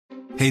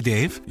Hey,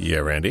 Dave. Yeah,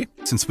 Randy?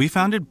 Since we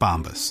founded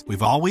Bombas,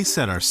 we've always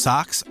said our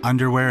socks,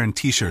 underwear, and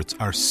T-shirts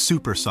are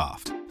super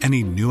soft.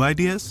 Any new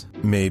ideas?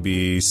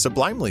 Maybe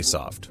sublimely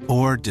soft.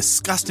 Or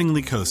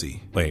disgustingly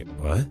cozy. Wait,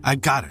 what? I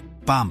got it.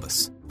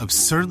 Bombas.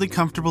 Absurdly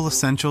comfortable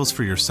essentials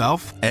for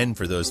yourself and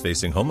for those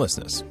facing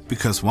homelessness.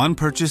 Because one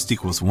purchased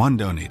equals one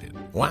donated.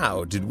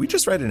 Wow, did we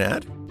just write an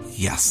ad?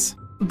 Yes.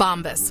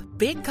 Bombas.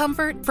 Big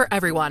comfort for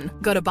everyone.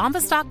 Go to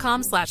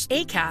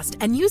bombas.com/ACAST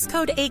and use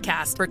code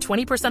ACAST for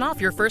 20%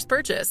 off your first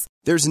purchase.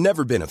 There's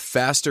never been a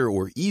faster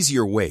or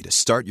easier way to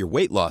start your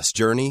weight loss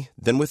journey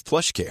than with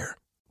PlushCare.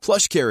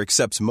 PlushCare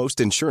accepts most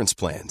insurance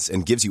plans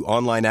and gives you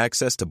online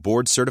access to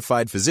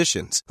board-certified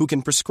physicians who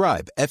can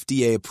prescribe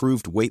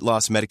FDA-approved weight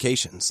loss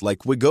medications like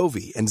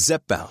Wegovy and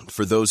Zepbound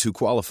for those who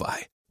qualify.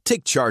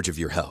 Take charge of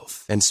your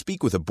health and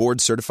speak with a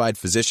board-certified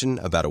physician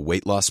about a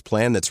weight loss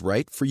plan that's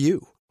right for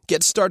you.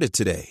 Get started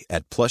today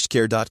at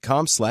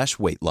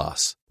plushcare.com/weight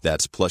loss.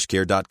 That's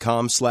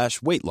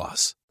plushcare.com/weight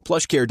loss.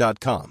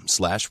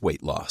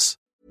 plushcare.com/weight loss.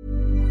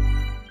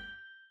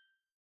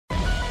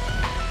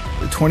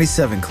 The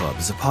 27 Club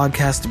is a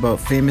podcast about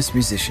famous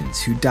musicians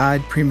who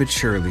died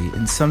prematurely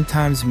and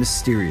sometimes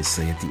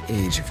mysteriously at the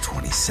age of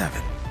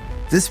 27.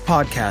 This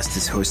podcast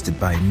is hosted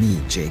by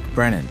me, Jake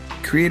Brennan,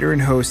 creator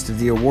and host of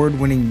the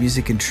award-winning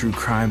music and true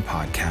crime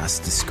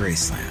podcast,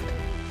 Disgraceland.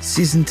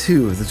 Season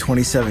 2 of the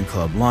 27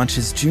 Club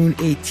launches June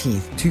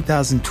 18th,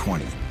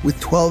 2020, with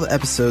 12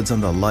 episodes on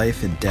the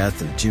life and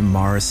death of Jim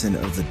Morrison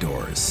of The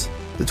Doors.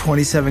 The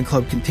 27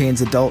 Club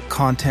contains adult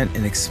content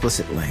and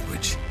explicit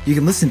language. You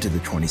can listen to the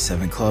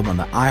 27 Club on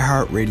the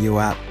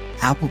iHeartRadio app,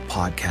 Apple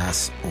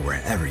Podcasts, or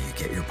wherever you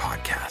get your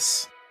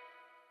podcasts.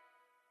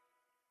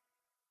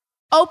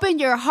 Open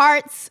your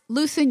hearts,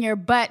 loosen your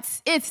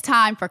butts. It's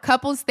time for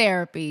couples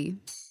therapy.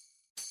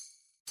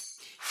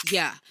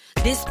 Yeah,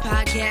 this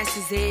podcast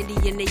is Andy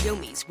and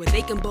Naomi's, where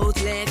they can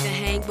both laugh and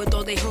hang with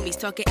all their homies,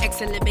 talking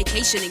excellent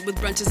vacationing with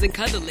brunches and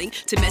cuddling,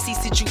 to messy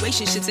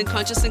situationships and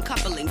conscious and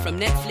coupling, from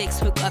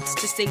Netflix hookups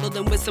to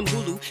singledom with some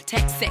Hulu,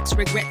 text, sex,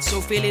 regrets,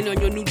 or feeling on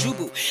your new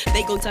jubu.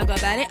 They gon' talk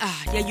about it,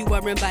 yeah, you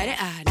are invited,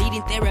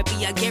 needing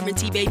therapy, I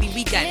guarantee, baby,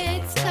 we got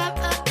it. It's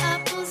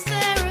couples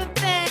therapy.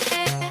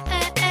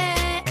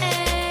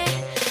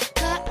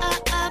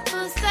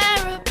 Couples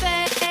therapy.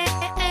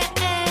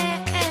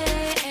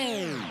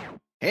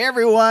 Hey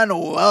everyone,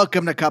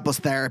 welcome to Couples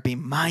Therapy.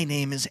 My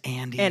name is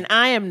Andy. And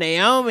I am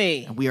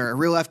Naomi. And we are a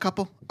real-life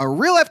couple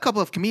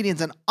of comedians.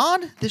 And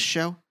on this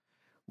show,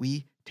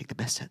 we take the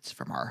best hits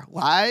from our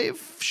live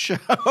show.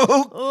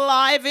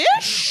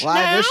 Live-ish?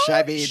 Live-ish,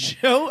 I mean.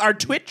 Show, our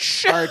Twitch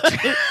show?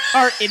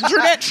 Our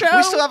internet show?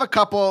 We still have a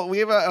couple. We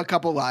have a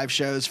couple live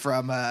shows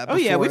from oh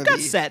yeah, we've got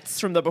sets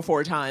from the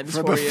before times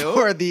for you.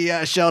 Before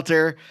the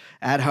shelter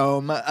at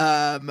home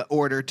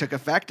order took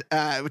effect.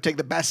 We take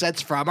the best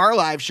sets from our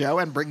live show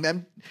and bring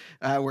them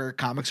where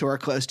comics who are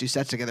close do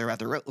sets together about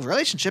the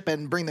relationship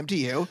and bring them to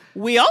you.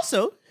 We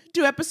also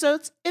do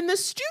episodes in the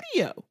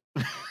studio.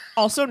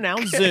 Also now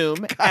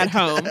Zoom at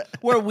home,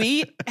 where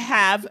we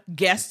have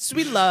guests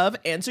we love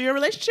answer your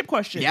relationship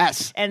questions.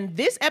 Yes. And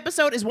this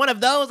episode is one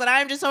of those, and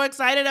I'm just so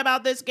excited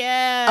about this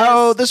guest.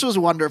 Oh, this was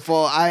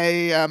wonderful.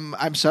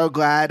 I'm so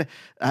glad.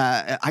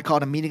 I call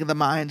it a meeting of the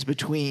minds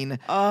between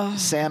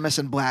Samus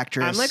and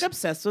Blacktress. I'm like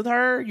obsessed with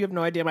her. You have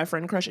no idea. My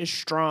friend crush is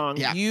strong.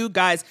 Yeah. You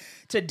guys,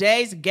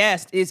 today's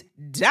guest is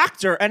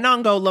Dr.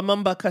 Anongo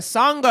Lumumba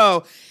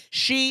Kasongo.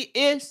 She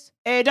is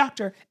a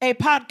doctor, a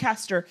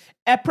podcaster,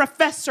 a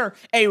professor,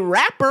 a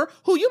rapper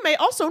who you may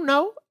also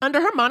know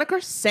under her moniker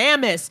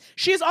Samus.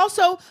 She is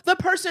also the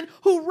person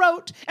who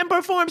wrote and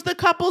performs the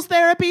Couples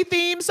Therapy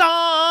theme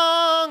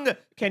song.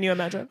 Can you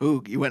imagine?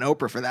 Ooh, you went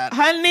Oprah for that.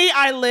 Honey,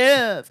 I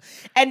live.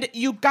 And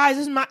you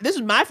guys, this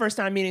is my first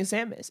time meeting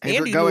Samus.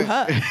 Andy knew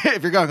her.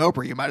 If you're going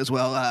Oprah, you might as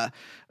well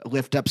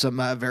lift up some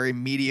very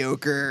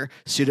mediocre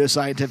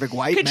pseudoscientific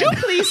white men. Could you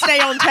please stay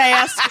on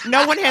task?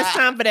 No one has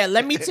time for that.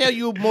 Let me tell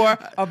you more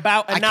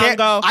about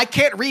Anongo. I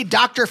can't read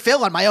Dr.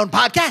 Phil on my own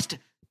podcast.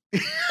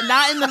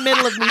 Not in the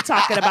middle of me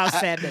talking about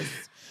Samus.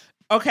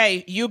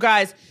 Okay, you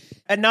guys,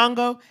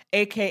 Anongo,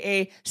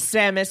 a.k.a.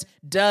 Samus,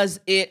 does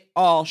it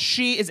all.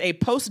 She is a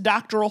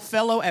postdoctoral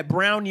fellow at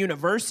Brown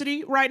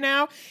University right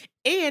now,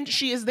 and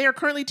she is there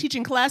currently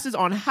teaching classes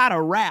on how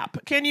to rap.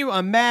 Can you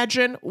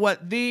imagine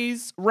what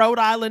these Rhode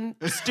Island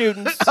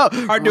students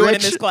are doing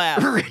in this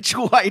class? Rich,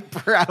 white,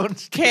 brown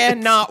students.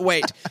 Cannot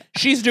wait.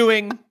 She's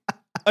doing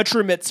a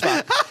true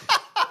mitzvah.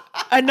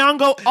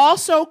 Anongo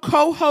also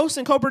co-hosts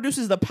and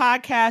co-produces the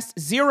podcast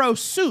Zero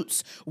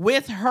Suits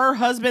with her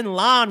husband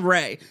Lon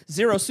Ray.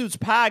 Zero Suits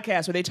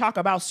podcast, where they talk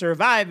about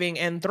surviving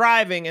and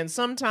thriving and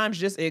sometimes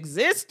just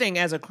existing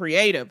as a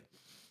creative.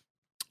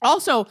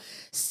 Also,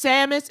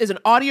 Samus is an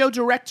audio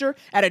director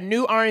at a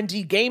new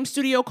R&D game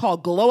studio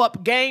called Glow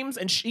Up Games,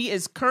 and she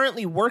is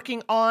currently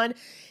working on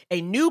a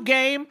new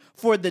game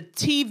for the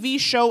TV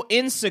show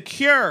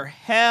Insecure.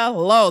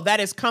 Hello, that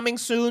is coming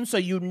soon, so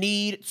you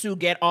need to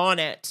get on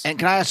it. And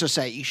can I also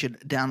say, you should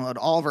download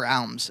all of her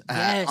albums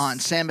on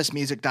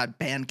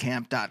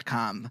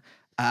samusmusic.bandcamp.com.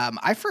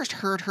 I first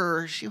heard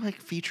her, she like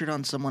featured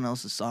on someone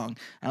else's song.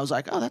 And I was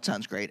like, oh, that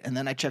sounds great. And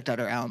then I checked out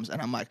her albums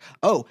and I'm like,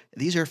 oh,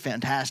 these are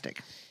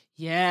fantastic.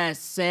 Yes,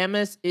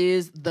 Sammus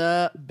is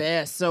the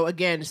best. So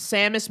again,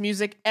 Sammus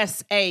Music,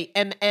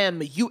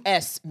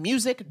 SAMMUS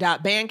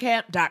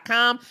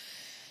music.bandcamp.com.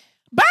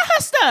 Buy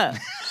her stuff.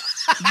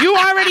 You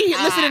already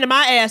listening to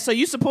my ass, so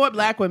you support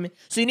Black women.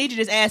 So you need to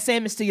just add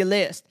Sammus to your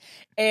list.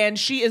 And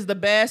she is the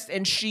best,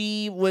 and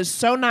she was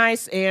so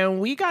nice, and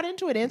we got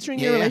into it, answering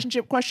your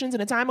relationship questions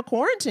in a time of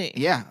quarantine.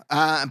 Yeah.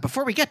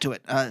 Before we get to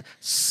it,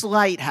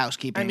 slight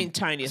housekeeping. I mean,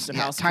 tiniest of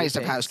housekeeping. Tiniest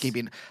of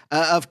housekeeping.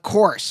 Of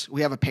course,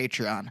 we have a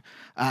Patreon.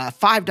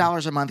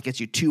 $5 a month gets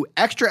you 2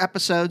 extra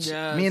episodes.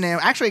 Yes. Me and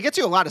Naomi, actually, it gets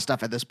you a lot of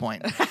stuff at this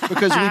point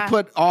because we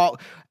put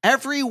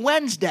every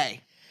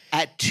Wednesday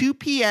at 2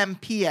 p.m.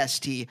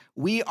 PST,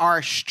 we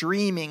are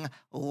streaming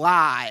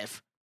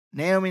live.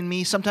 Naomi and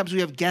me, sometimes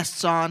we have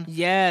guests on.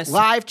 Yes.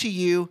 Live to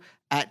you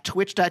at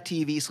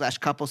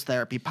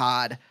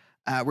twitch.tv/couplestherapypod.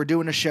 We're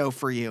doing a show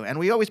for you. And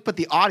we always put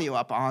the audio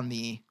up on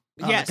the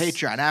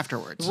Patreon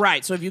afterwards.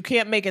 Right. So if you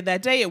can't make it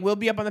that day, it will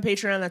be up on the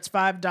Patreon. That's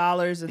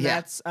 $5. And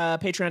that's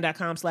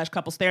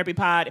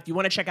patreon.com/couplestherapypod. If you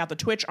want to check out the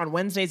Twitch on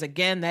Wednesdays,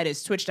 again, that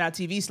is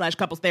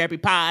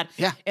twitch.tv/couplestherapypod.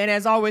 Yeah. And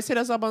as always, hit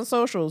us up on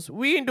socials.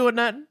 We ain't doing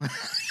nothing.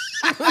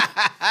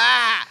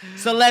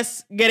 So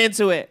let's get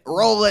into it.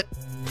 Roll it.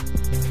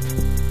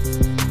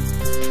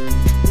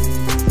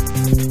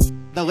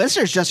 The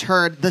listeners just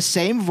heard the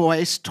same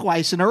voice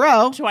twice in a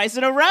row. Twice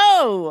in a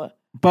row.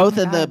 Both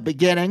in the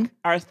beginning.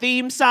 Our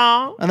theme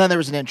song. And then there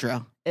was an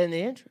intro. In the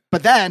intro.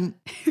 But then,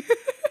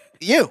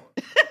 you,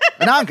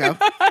 Anango,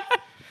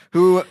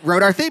 who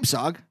wrote our theme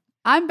song.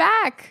 I'm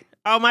back.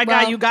 Oh my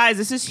God, you guys,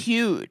 this is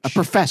huge. A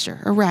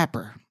professor, a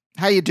rapper.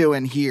 How you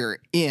doing here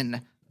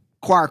in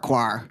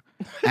Quar,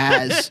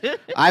 as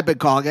I've been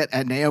calling it,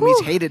 and Naomi's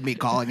hated me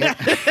calling it.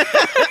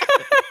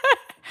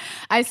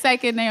 I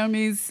second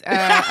Naomi's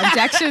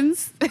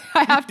objections,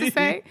 I have to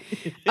say.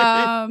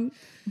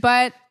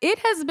 But it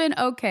has been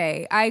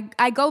okay.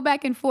 I go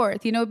back and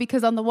forth,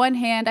 because on the one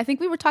hand, I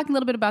think we were talking a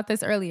little bit about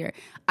this earlier.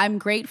 I'm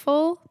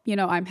grateful,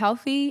 I'm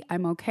healthy,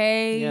 I'm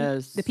okay.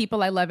 Yes. The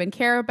people I love and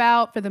care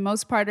about, for the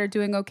most part, are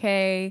doing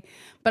okay.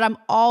 But I'm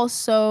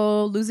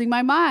also losing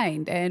my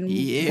mind and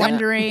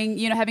wondering,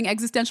 having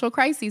existential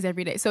crises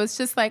every day. So it's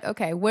just like,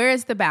 okay, where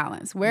is the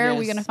balance? Where are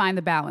we going to find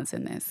the balance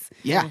in this?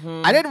 Yeah.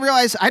 Mm-hmm. I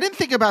didn't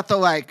think about I'm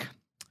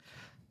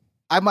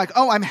like,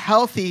 oh, I'm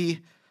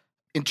healthy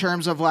in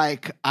terms of I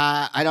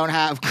don't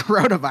have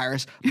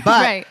coronavirus,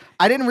 but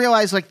I didn't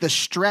realize the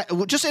stress,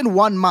 just in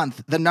 1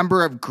 month, the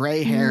number of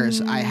gray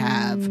hairs I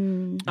have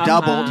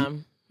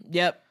doubled.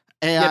 Yep.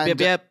 And,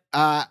 yep.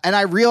 And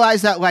I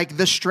realized that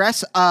the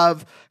stress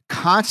of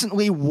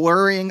constantly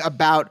worrying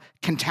about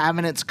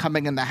contaminants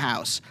coming in the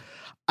house.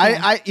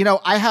 I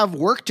have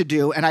work to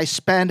do, and I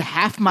spend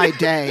half my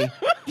day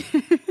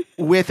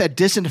with a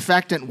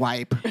disinfectant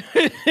wipe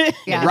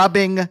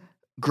rubbing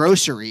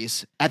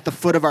groceries at the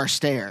foot of our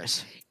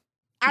stairs.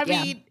 I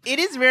mean, it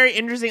is very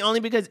interesting only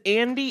because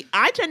Andy,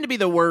 I tend to be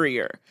the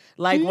worrier.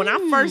 When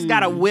I first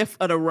got a whiff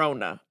of the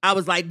Rona, I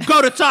was like,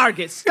 go to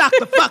Target, stock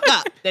the fuck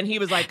up. Then he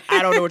was like,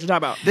 I don't know what you're talking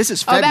about. This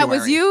is February. Oh, that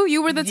was you?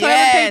 You were the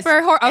toilet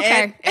paper?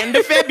 Okay. End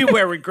of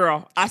February,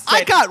 girl.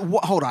 I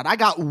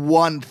got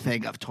one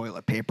thing of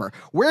toilet paper.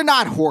 We're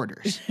not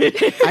hoarders. I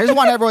just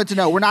want everyone to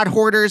know we're not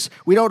hoarders.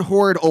 We don't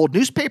hoard old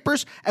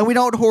newspapers, and we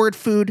don't hoard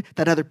food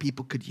that other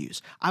people could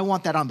use. I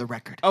want that on the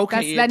record.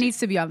 Okay. That needs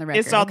to be on the record.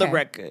 It's on the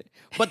record.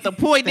 But the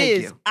point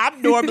is,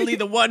 I'm normally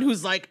the one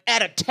who's at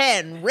a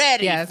 10,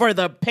 ready for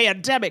the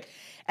pandemic.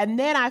 And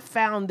then I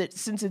found that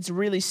since it's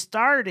really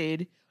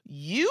started,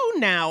 you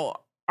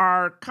now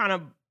are kind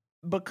of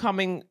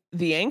becoming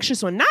the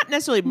anxious one. Not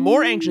necessarily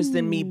more anxious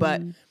than me,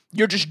 but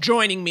you're just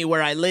joining me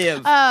where I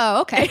live.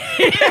 Oh, okay.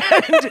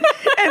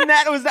 and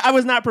I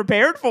was not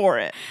prepared for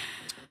it.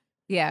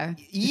 Yeah.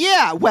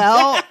 Yeah,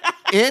 well,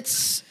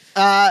 it's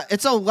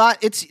a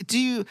lot. Do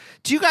you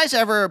guys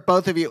ever,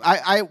 both of you,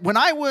 when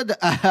I would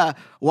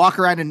walk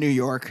around in New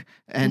York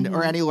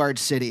or any large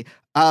city,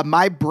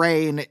 my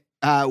brain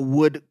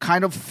would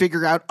kind of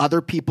figure out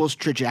other people's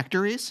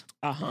trajectories.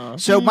 Uh-huh.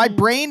 So my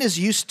brain is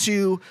used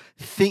to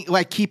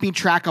keeping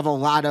track of a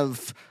lot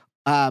of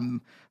data,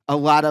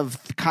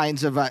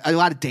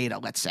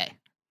 let's say.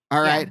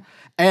 All right.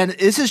 And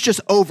this is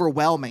just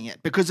overwhelming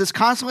it because it's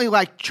constantly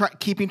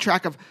keeping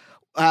track of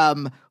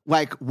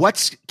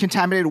what's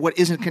contaminated, what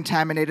isn't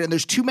contaminated, and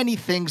there's too many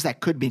things that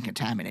could be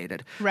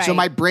contaminated. Right, so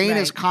my brain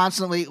is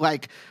constantly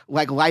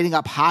lighting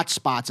up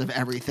hotspots of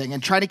everything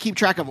and trying to keep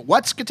track of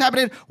what's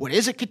contaminated, what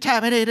isn't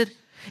contaminated.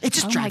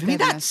 It's just driving me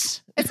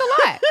nuts. It's a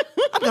lot.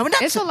 I'm going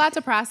nuts. It's a lot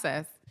to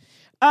process.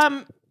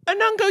 Anango,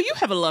 you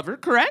have a lover,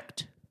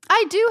 correct?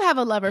 I do have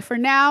a lover. For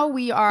now,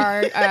 we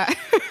are,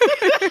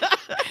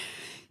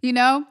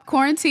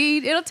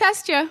 quarantined. It'll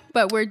test you,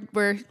 but we're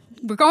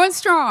going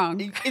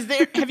strong.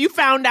 Have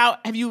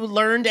you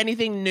learned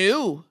anything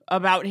new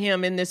about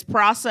him in this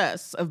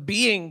process of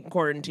being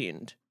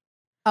quarantined?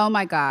 Oh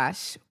my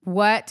gosh.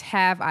 What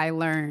have I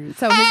learned?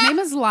 So his name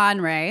is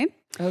Lon Ray.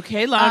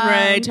 Okay, Lon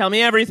Ray, tell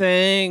me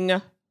everything.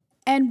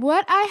 And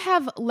what I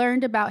have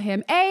learned about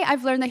him,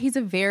 I've learned that he's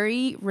a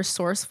very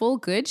resourceful,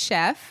 good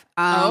chef.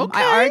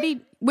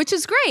 Which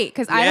is great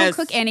because I don't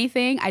cook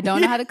anything. I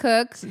don't know how to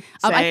cook.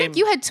 I think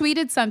you had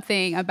tweeted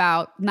something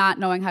about not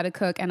knowing how to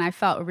cook, and I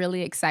felt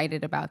really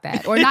excited about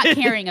that, or not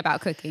caring about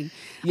cooking.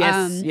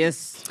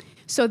 Yes.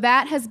 So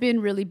that has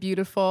been really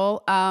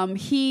beautiful.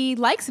 He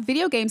likes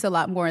video games a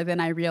lot more than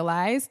I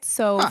realized.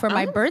 So for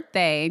my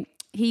birthday,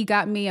 he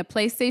got me a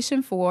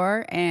PlayStation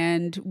 4,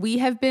 and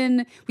we've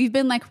been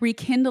like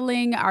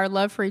rekindling our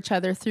love for each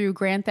other through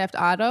Grand Theft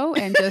Auto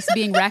and just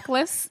being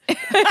reckless.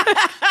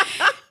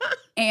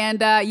 And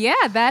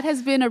that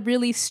has been a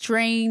really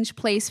strange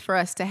place for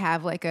us to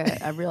have like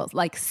a real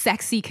like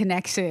sexy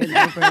connection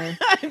over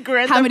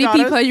how many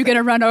people are you going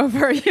to run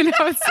over? You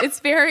know,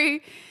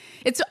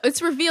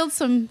 it's revealed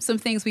some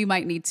things we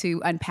might need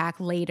to unpack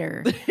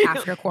later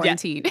after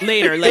quarantine. Yeah,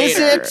 later.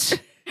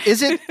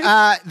 Is it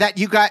that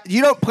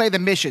you don't play the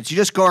missions? You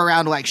just go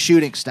around like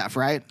shooting stuff,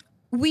 right?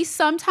 We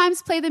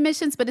sometimes play the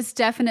missions, but it's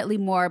definitely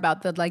more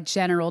about the like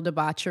general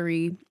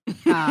debauchery.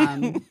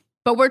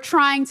 But we're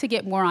trying to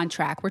get more on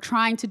track. We're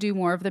trying to do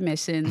more of the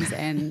missions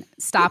and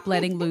stop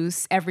letting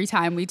loose every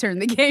time we turn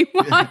the game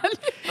on.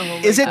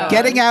 Is it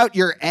getting out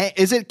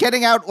is it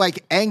getting out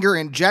like anger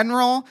in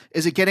general?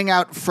 Is it getting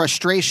out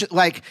frustration?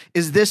 Like,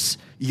 is this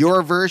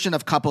your version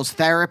of couples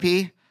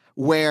therapy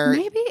where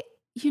maybe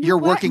you're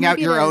working out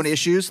your own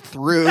issues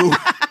through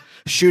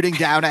shooting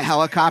down a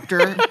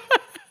helicopter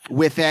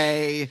with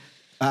a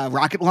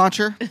rocket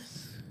launcher?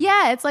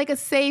 Yeah, it's like a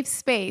safe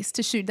space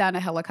to shoot down a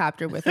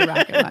helicopter with a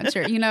rocket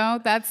launcher. You know,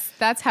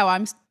 that's how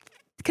I'm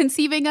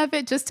conceiving of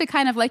it, just to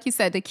kind of, like you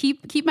said, to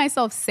keep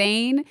myself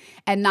sane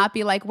and not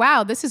be like,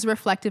 wow, this is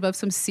reflective of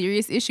some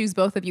serious issues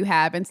both of you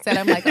have. Instead,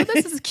 I'm like, oh,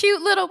 this is a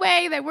cute little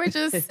way that we're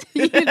just,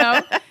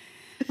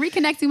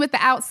 reconnecting with the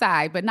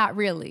outside, but not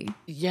really.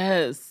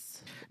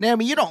 Yes.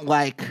 Naomi, you don't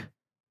like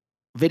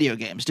video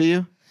games, do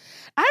you?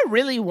 I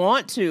really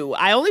want to.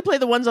 I only play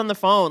the ones on the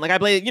phone. Like I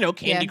play,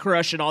 Candy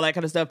Crush and all that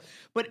kind of stuff.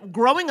 But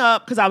growing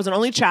up, because I was an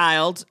only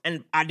child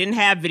and I didn't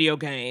have video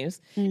games.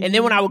 Mm-hmm. And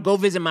then when I would go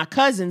visit my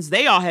cousins,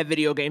 they all had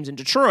video games in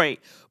Detroit.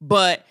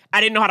 But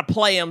I didn't know how to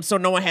play them, so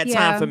no one had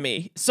time for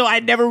me. So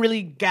I never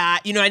really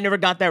got, I never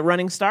got that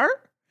running start.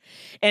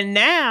 And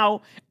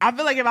now, I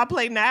feel like if I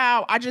play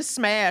now, I just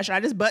smash. I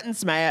just button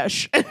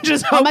smash and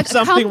just hope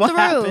something will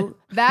happen.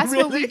 That's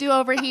really what we do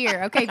over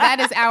here. Okay, that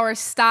is our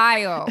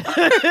style.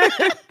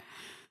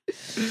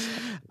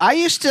 I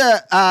used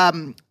to,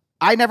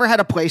 I never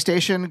had a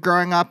PlayStation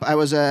growing up. I'm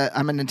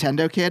a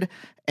Nintendo kid,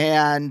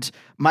 and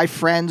my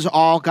friends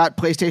all got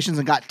PlayStations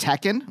and got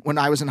Tekken when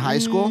I was in high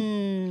school.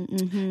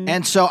 Mm-hmm.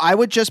 And so I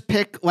would just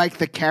pick like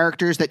the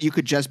characters that you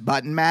could just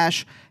button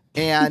mash,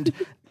 and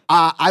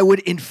I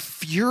would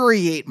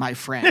infuriate my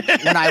friend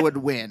when I would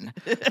win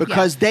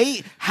because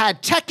they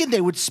had Tekken.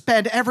 They would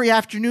spend every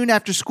afternoon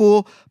after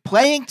school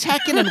playing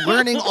Tekken and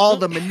learning all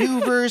the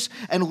maneuvers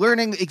and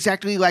learning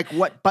exactly like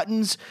what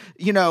buttons,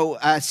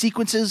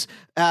 sequences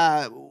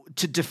to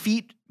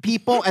defeat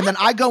people. And then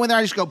I go in there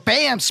and I just go,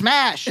 bam,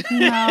 smash.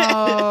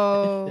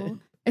 No.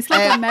 It's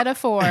like a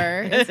metaphor.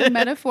 It's a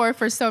metaphor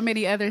for so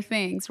many other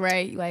things,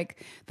 right?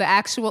 Like the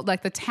actual,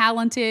 like the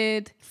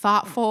talented,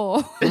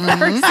 thoughtful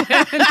person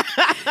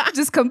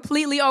just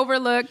completely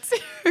overlooked.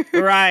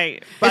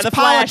 Right. By it's the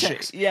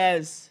politics. Flash.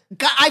 Yes.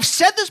 I've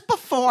said this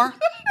before.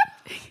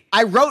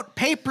 I wrote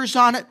papers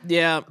on it.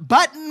 Yeah.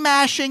 Button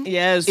mashing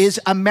is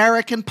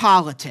American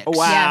politics.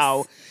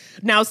 Wow. Yes.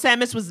 Now,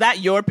 Samus, was that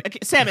your...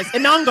 Samus,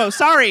 Inongo,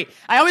 sorry.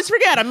 I always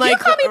forget. I'm like... You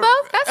call me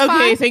both. That's fine.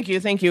 Okay, thank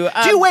you.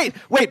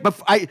 Wait. But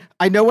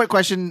I know what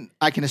question...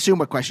 I can assume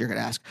what question you're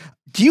going to ask.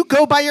 Do you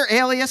go by your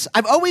alias?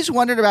 I've always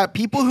wondered about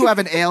people who have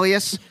an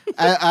alias,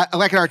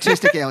 like an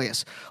artistic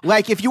alias.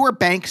 Like if you were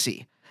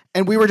Banksy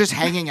and we were just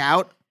hanging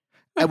out,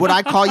 would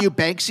I call you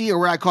Banksy or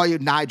would I call you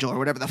Nigel or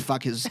whatever the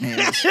fuck his name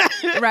is?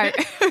 Right.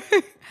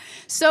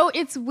 So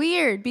it's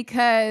weird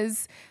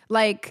because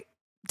like...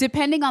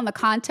 depending on the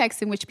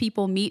context in which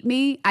people meet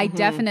me, I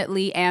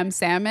definitely am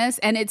Samus.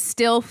 And it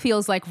still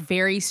feels like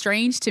very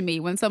strange to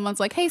me when someone's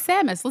like, hey,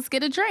 Samus, let's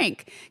get a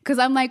drink. Because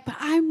I'm like, but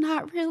I'm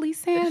not really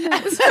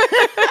Samus.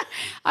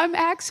 I'm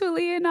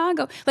actually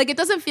Inongo. Like, it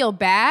doesn't feel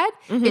bad.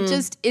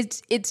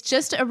 It's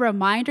just a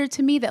reminder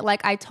to me that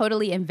like I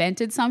totally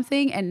invented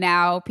something and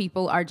now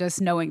people are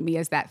just knowing me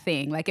as that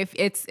thing. Like if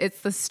it's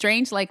the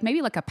strange, like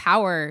maybe like a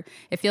power.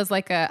 It feels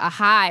like a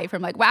high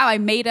from like, wow, I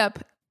made up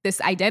this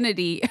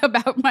identity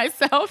about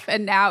myself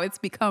and now it's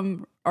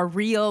become a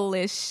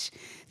real-ish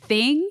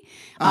thing.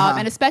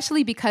 And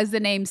especially because the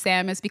name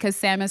Samus, because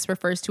Samus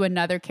refers to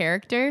another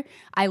character,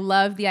 I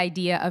love the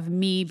idea of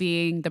me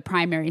being the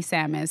primary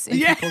Samus in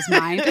people's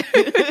mind.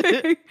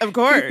 Of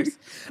course.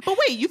 But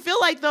wait, you feel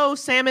like though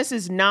Samus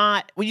is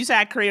not, when you say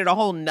I created a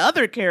whole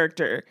nother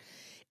character,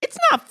 it's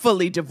not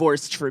fully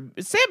divorced from,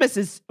 Samus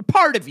is a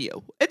part of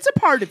you. It's a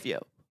part of you.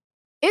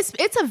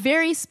 It's a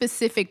very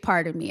specific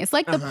part of me. It's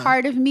like the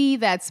part of me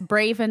that's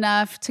brave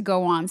enough to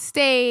go on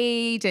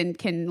stage and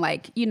can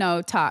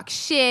talk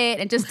shit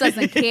and just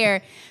doesn't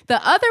care. The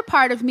other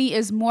part of me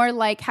is more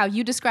like how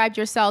you described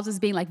yourselves as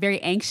being like very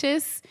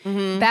anxious.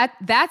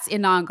 That's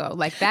Inongo.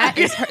 Like that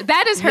is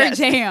her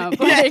jam.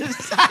 Like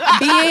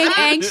being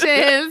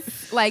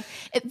anxious. Like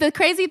the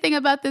crazy thing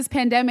about this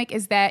pandemic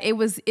is that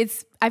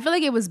I feel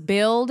like it was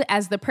billed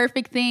as the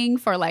perfect thing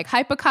for like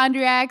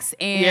hypochondriacs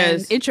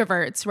and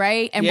introverts,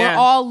 right? And we're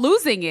all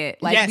losing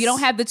it. Like we don't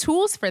have the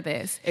tools for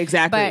this.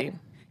 Exactly. But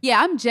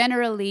yeah, I'm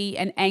generally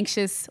an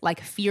anxious,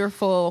 like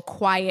fearful,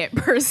 quiet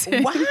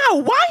person. Wow.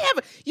 Why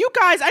have you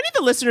guys, I need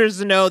the listeners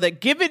to know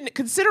that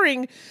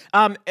considering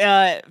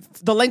the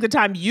length of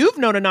time you've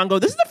known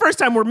Inongo, this is the first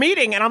time we're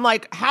meeting. And I'm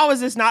like, how has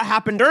this not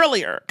happened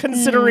earlier?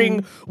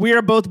 Considering we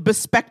are both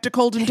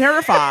bespectacled and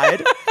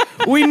terrified.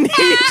 We need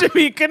to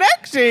be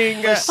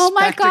connecting. Oh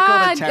my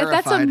God.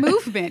 That's a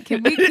movement.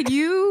 Can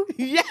you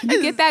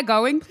get that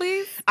going,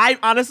 please?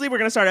 Honestly, we're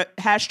going to start a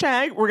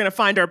hashtag. We're going to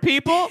find our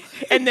people.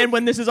 And then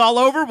when this is all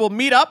over, we'll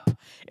meet up,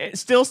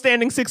 still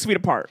standing 6 feet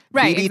apart.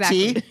 Right,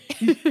 BBT,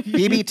 exactly.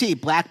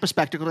 BBT, black,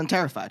 bespectacled, and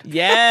terrified.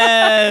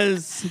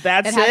 Yes,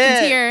 that's it.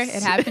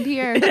 It happened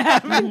here. It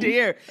happened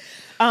here.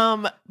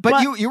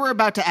 But you were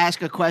about to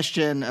ask a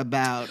question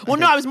about... Well,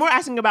 no, I was more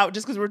asking about,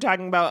 just because we're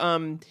talking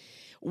about,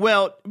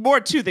 more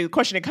to the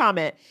question and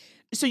comment.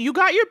 So you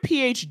got your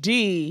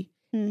PhD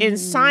in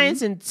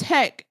science and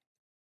tech.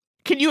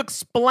 Can you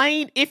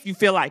explain, if you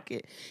feel like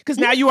it? Because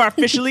now you are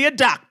officially a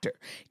doctor.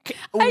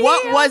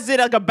 What was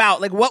it like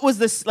about? Like, what was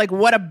this? Like,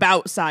 what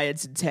about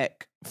science and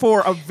tech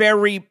for a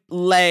very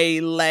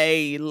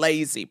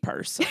lazy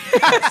person?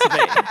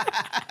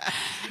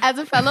 As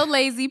a fellow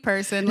lazy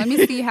person, let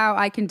me see how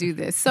I can do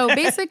this. So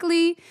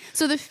basically,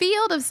 the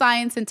field of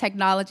science and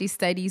technology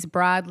studies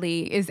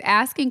broadly is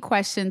asking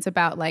questions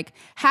about like,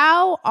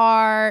 how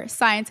are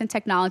science and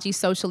technology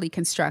socially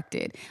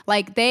constructed?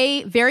 Like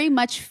they very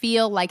much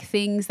feel like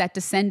things that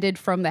descended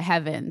from the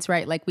heavens,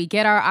 right? Like we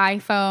get our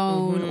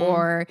iPhone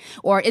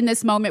or in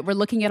this moment, we're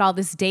looking at all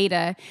this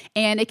data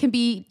and it can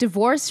be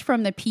divorced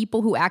from the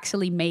people who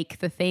actually make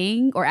the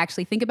thing or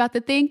actually think about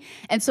the thing.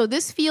 And so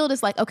this field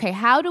is like, okay,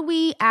 how do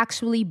we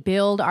actually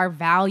build our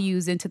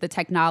values into the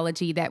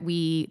technology that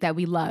we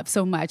love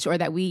so much or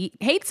that we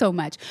hate so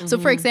much? So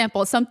for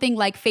example, something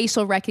like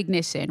facial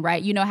recognition,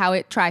 right? You know how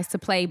it tries to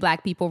play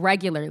Black people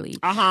regularly,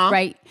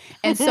 right?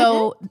 And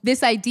so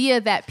this idea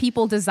that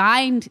people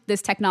designed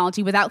this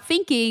technology without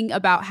thinking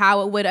about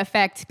how it would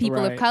affect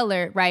people of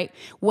color, right?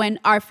 When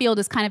our field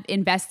is kind of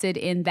invested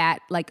in that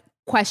like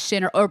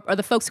question or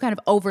the folks who kind of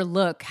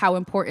overlook how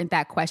important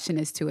that question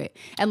is to it.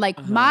 And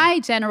like my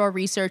general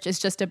research is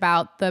just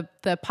about the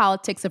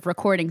politics of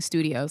recording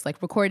studios,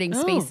 like recording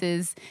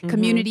spaces,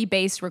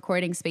 community-based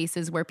recording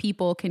spaces where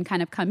people can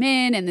kind of come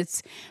in and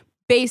it's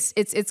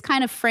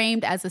kind of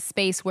framed as a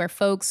space where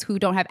folks who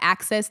don't have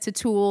access to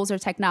tools or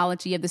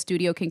technology of the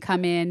studio can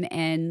come in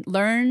and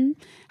learn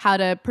how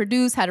to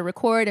produce, how to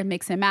record and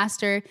mix and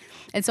master.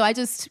 And so I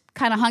just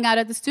kind of hung out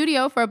at the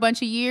studio for a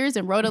bunch of years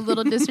and wrote a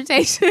little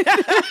dissertation.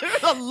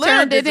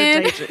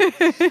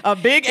 A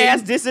big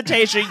ass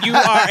dissertation. You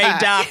are a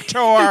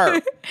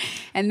doctor.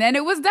 And then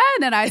it was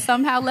done and I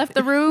somehow left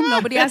the room.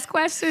 Nobody asked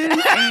questions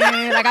and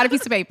I got a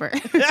piece of paper.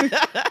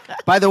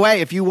 By the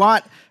way, if you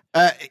want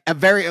a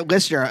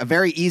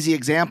very easy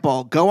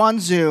example, go on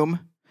Zoom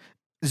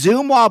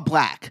while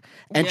black,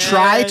 and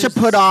try to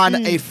put on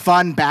a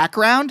fun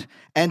background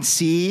and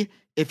see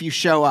if you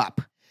show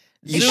up.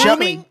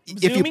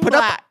 If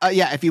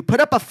you put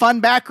up a fun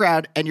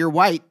background and you're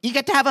white, you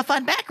get to have a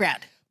fun background.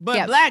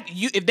 But black,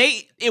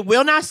 it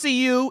will not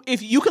see you.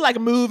 If you could like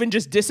move and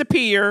just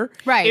disappear,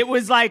 right? It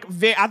was like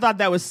I thought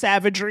that was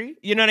savagery.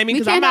 You know what I mean?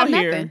 Because I'm out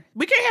here.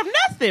 We can't have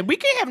nothing. We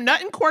can't have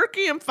nothing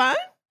quirky and fun.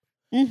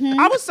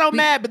 I was so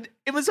mad, but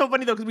it was so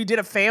funny though because we did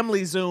a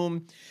family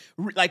Zoom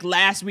like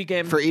last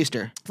weekend for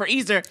Easter.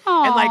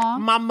 Aww. And like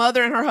my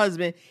mother and her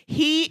husband,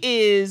 he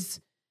is,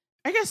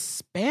 I guess,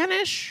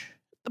 Spanish.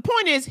 The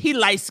point is, he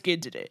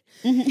light-skinned it,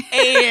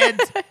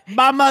 and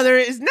my mother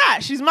is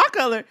not. She's my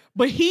color,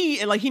 but he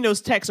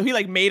knows tech, so he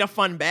like made a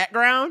fun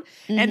background,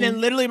 and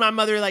then literally my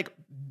mother like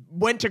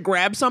went to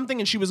grab something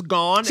and she was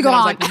gone. I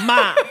was like,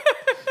 Mom.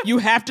 You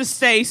have to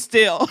stay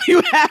still.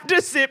 You have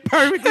to sit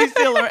perfectly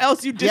still or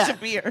else you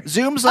disappear. Yeah.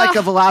 Zoom's like a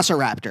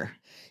velociraptor.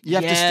 You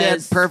have to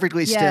stand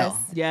perfectly still.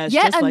 Yes.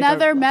 Yet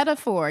another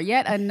metaphor.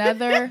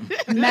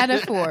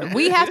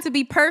 We have to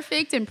be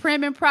perfect and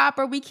prim and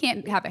proper. We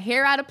can't have a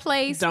hair out of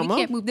place. We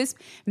can't move this.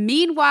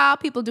 Meanwhile,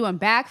 people doing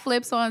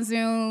backflips on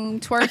Zoom,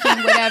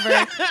 twerking,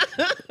 whatever.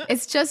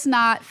 It's just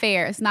not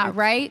fair. It's not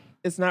right.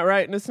 It's not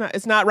right. And it's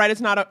not right.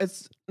 It's not all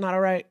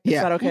right.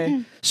 It's not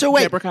okay. So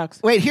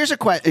wait, here's a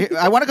question.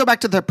 I want to go back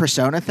to the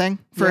persona thing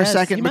for a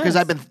second because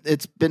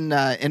it's been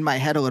in my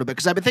head a little bit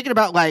because I've been thinking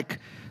about like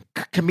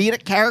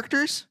comedic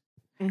characters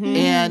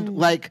and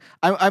like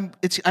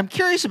I'm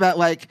curious about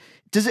like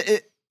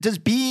does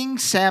being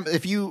Sam,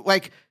 if you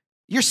like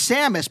you're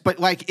Samus, but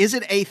like, is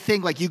it a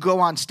thing like you go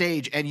on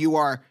stage and you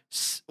are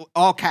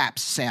all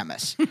caps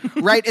Samus,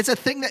 right? It's a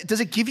thing that, does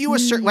it give you a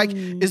certain, like,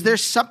 is there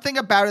something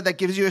about it that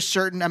gives you a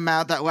certain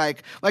amount that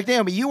like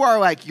Naomi, you are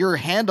like, your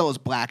handle is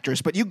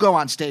Blacktress, but you go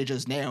on stage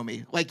as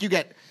Naomi. Like you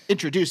get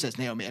introduced as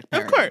Naomi.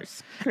 Of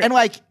course. And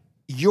like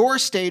your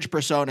stage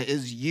persona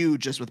is you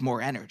just with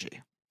more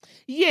energy.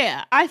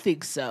 Yeah, I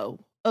think so.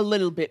 A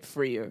little bit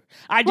freer.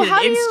 I did how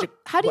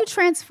do you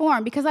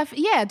transform? Because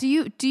do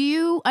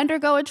you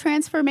undergo a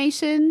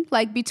transformation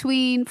like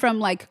from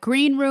like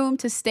green room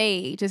to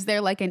stage? Is there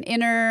like an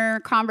inner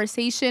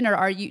conversation,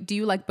 or do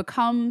you like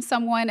become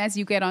someone as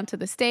you get onto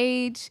the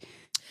stage?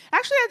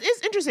 Actually,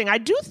 it's interesting. I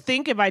do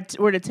think if I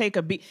were to take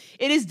a beat,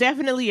 it is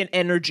definitely an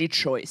energy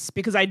choice,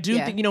 because I do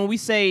think, when we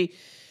say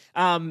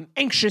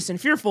anxious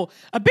and fearful,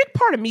 a big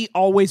part of me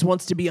always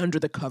wants to be under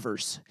the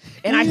covers.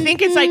 And I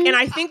think it's like, and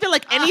I think that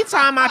like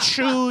anytime I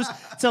choose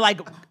to like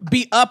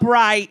be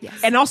upright,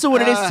 and also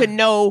what it is to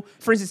know,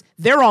 for instance,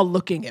 they're all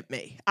looking at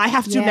me. I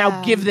have to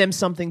now give them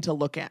something to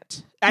look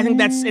at. I think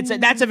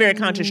that's a very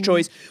conscious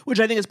choice, which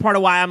I think is part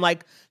of why I'm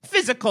like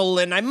physical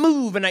and I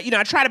move and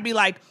I try to be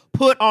like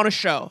put on a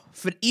show,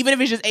 for even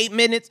if it's just 8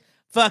 minutes,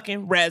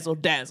 fucking razzle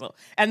dazzle.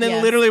 And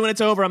then literally when it's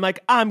over, I'm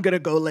like, I'm gonna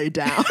go lay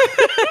down.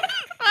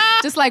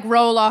 Just like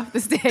roll off the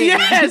stage.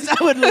 Yes,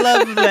 I would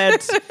love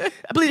that.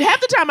 I believe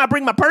half the time I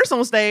bring my purse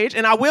on stage,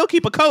 and I will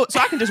keep a coat so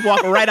I can just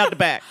walk right out the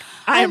back.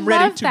 I am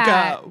ready to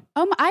go.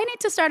 I need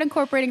to start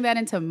incorporating that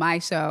into my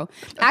show.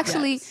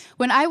 Actually,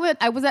 when I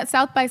was at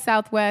South by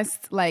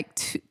Southwest like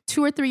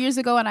 2 or 3 years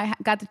ago, and I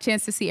got the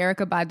chance to see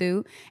Erykah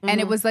Badu, and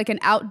it was like an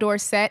outdoor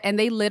set, and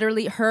they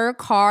literally, her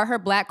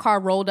black car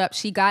rolled up,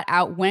 she got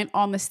out, went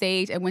on the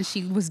stage, and when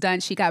she was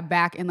done, she got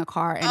back in the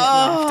car and it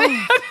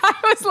left. I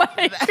was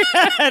like,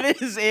 that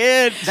is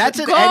it. That's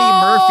an Eddie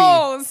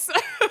Murphy.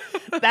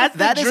 That's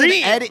the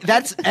dream.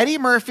 That's Eddie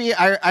Murphy.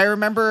 I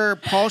remember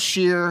Paul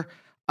Scheer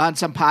on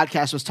some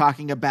podcast was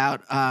talking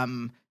about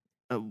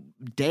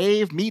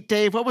Meet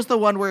Dave. What was the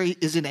one where he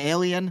is an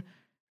alien?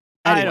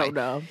 Anyway, I don't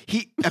know.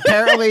 He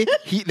apparently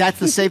that's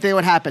the same thing that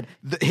would happen.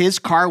 His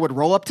car would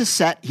roll up to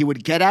set. He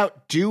would get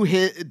out, do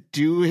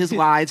his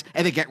lines,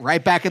 and then get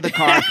right back in the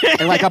car.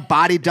 And like a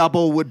body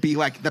double would be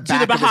like the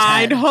back of his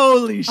head.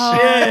 Holy shit!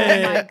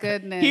 Oh my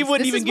goodness! He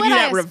wouldn't even give you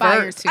that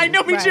reverse. I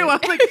know, me too. I'm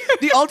like,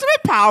 the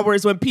ultimate power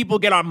is when people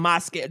get on my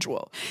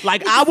schedule.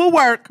 Like I will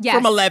work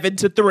from 11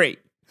 to 3.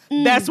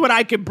 That's what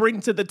I can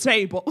bring to the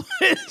table.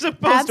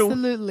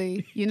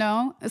 Absolutely.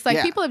 It's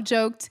like people have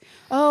joked,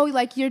 oh,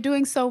 like you're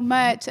doing so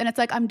much. And it's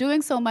like, I'm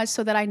doing so much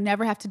so that I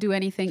never have to do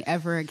anything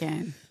ever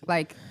again.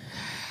 Like,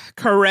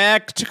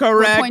 Correct.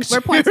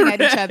 We're pointing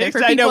at each other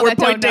for people that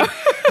don't know.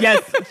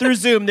 Yes, through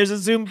Zoom. There's a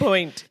Zoom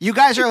point. You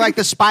guys are like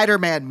the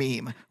Spider-Man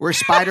meme, where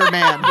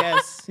Spider-Man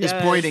is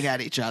pointing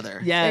at each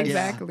other. Yes,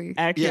 exactly.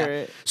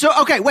 Accurate. Yeah. So,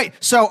 okay, wait.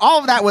 So all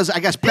of that was, I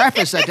guess,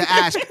 preface to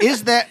ask,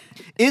 is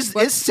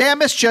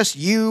Samus just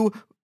you,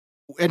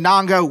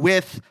 Ananga,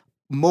 with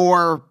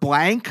more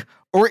blank?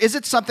 Or is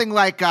it something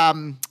like...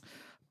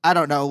 I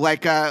don't know,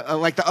 like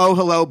the Oh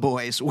Hello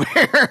Boys,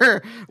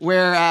 where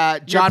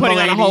John putting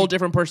Mulaney on a whole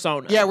different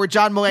persona. Yeah, where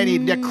John Mulaney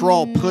and Nick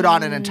Kroll put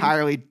on an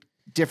entirely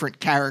different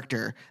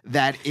character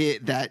that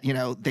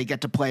they get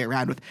to play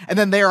around with, and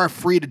then they are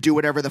free to do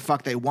whatever the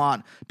fuck they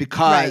want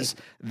because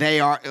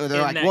they're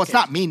like, well, it's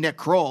not me, Nick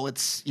Kroll,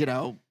 it's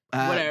Gil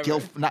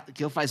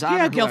Faizon.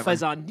 Yeah, Gil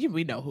Faizon.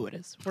 We know who it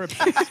is. We're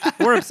obsessed.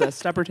 We're obsessed.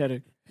 Stop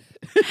pretending.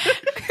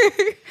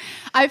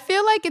 I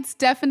feel like it's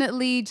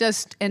definitely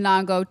just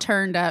Inango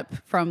turned up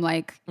from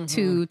like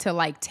 2 to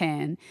like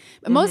 10.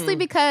 Mostly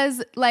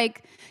because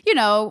like,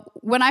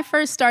 when I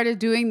first started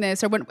doing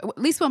this, or at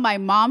least when my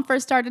mom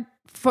first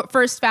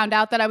found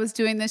out that I was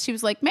doing this, she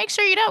was like, make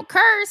sure you don't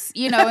curse,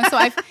 and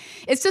so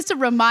it's just a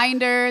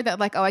reminder that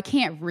like, oh, I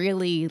can't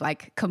really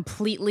like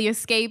completely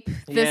escape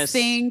this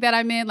thing that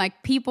I'm in.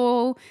 Like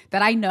people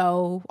that I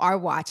know are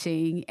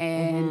watching,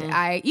 and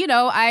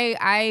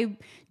I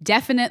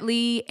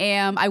definitely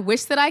am. I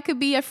wish that I could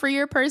be a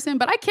freer person,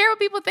 but I care what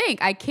people think.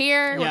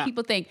 What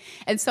people think.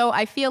 And so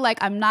I feel like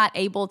I'm not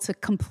able to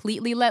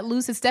completely let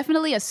loose. It's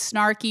definitely a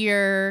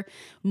snarkier,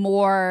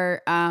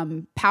 more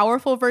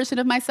powerful version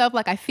of myself.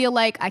 Like I feel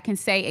like I can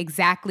say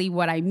exactly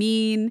what I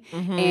mean.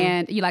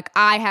 And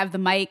I have the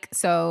mic,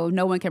 so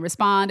no one can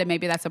respond. And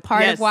maybe that's a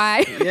part of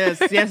why. Yes.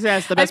 The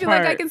best part. I feel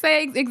like I can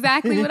say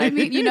exactly what I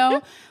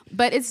mean,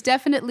 But it's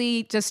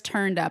definitely just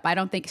turned up. I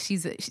don't think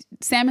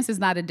Samus is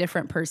not a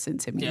different person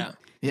to me.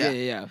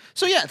 Yeah.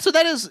 So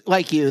that is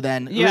like you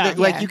then. Yeah.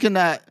 Like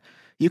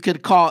you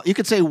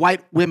could say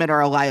white women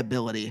are a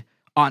liability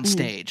on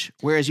stage,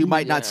 whereas you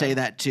might not say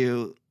that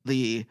to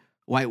the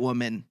white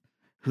woman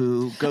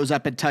who goes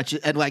up and touches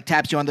and like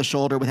taps you on the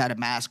shoulder without a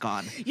mask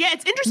on. Yeah,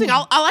 it's interesting.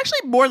 I'll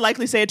actually more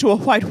likely say it to a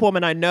white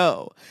woman I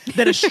know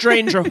than a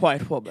stranger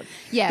white woman.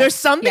 Yeah, there's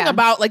something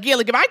about like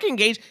if I can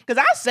engage, because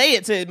I say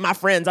it to my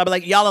friends, I'll be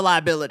like, y'all a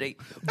liability.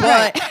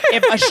 But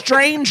if a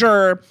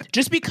stranger,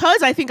 just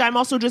because I think I'm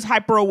also just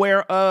hyper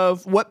aware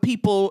of what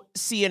people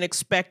see and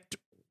expect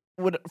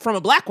from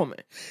a black woman,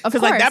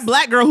 because like that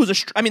black girl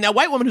that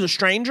white woman who's a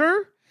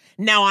stranger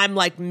now I'm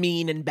like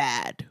mean and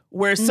bad.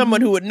 Whereas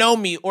someone who would know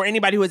me or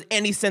anybody who has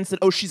any sense that,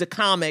 oh, she's a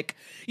comic,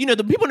 you know,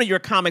 the people know you're a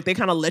comic, they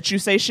kind of let you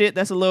say shit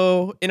that's a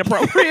little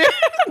inappropriate.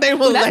 They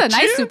will That's let a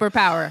nice you.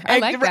 superpower. I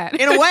like that.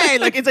 In a way,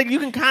 like it's like you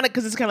can kind of,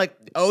 because it's kind of like,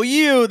 oh,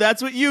 you,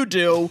 that's what you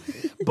do.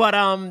 But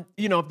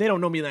you know, if they don't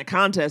know me in that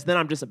contest, then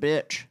I'm just a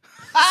bitch.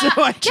 So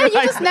I Yeah, you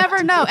try just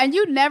never know. And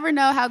you never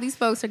know how these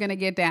folks are going to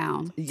get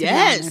down. to be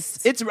Yes,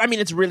 honest.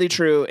 it's really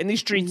true. In these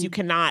streets, you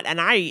cannot.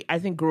 And I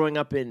think growing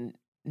up in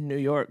New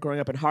York, growing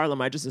up in Harlem,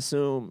 I just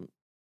assume,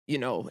 you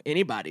know,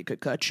 anybody could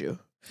cut you.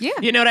 Yeah.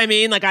 You know what I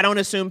mean? Like I don't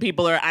assume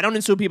people are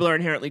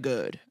inherently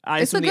good.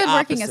 I It's a assume good the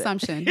working opposite.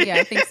 assumption. Yeah,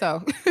 I think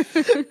so.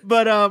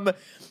 But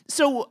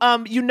so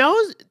you know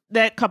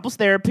that couples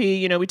therapy,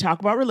 you know, we talk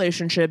about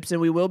relationships and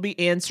we will be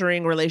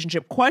answering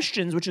relationship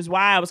questions, which is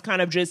why I was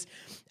kind of just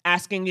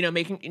asking, you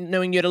know,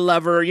 knowing you to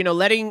love her, you know,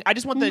 I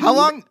just want the How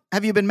long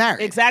have you been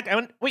married? Exactly.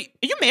 Wait,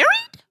 are you married?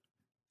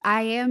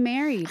 I am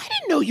married. I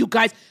didn't know you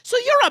guys. So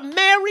you're a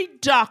married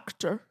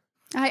doctor.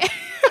 I,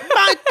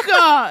 My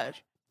God.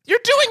 You're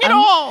doing it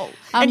all.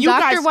 I'm and you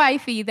Dr. guys,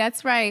 Wifey.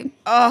 That's right.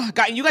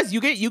 God, you guys,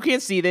 you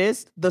can't see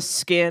this. The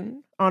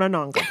skin on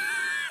Ananga.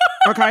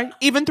 Okay?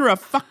 Even through a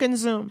fucking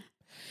Zoom.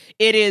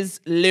 It is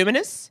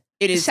luminous.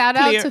 It is Shout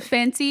clear. out to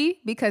Fenty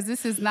because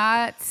this is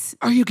not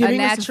Are you a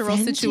giving us a natural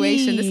Fenty?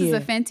 situation. This is a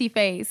Fenty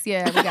face.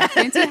 Yeah, we got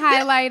Fenty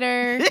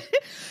highlighter.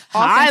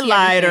 all Fenty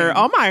Highlighter. everything.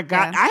 Oh my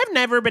God. Yeah. I have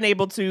never been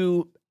able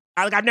to,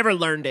 I've never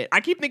learned it. I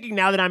keep thinking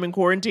now that I'm in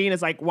quarantine,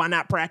 it's like, why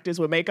not practice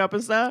with makeup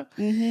and stuff?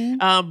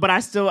 But I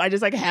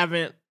just like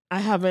haven't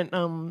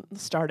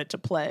started to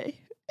play.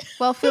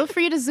 Well, feel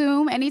free to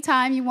Zoom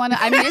anytime you want to.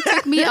 I mean, it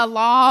took me a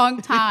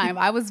long time.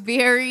 I was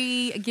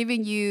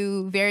giving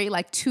you very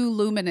like too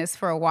luminous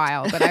for a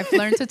while, but I've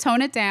learned to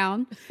tone it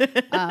down.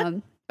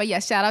 But yeah,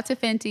 shout out to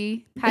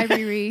Fenty. Hi,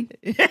 Riri.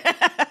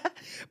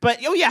 But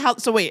oh yeah,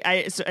 so wait,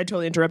 I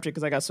totally interrupted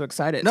because I got so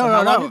excited. No, so no,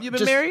 how long no, have you been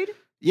just- married?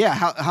 Yeah.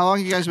 How long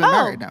have you guys been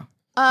married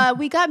now?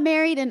 We got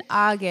married in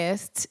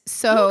August.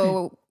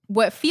 So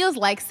what feels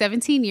like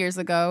 17 years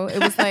ago, it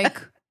was like,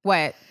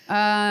 what?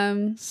 How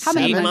many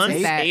 7, months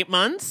is that? 8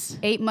 months.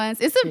 8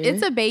 months.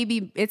 It's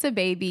a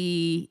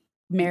baby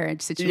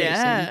marriage situation.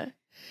 Yeah.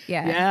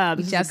 Yeah.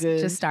 We this is just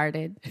good.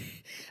 started.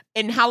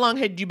 And how long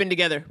had you been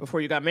together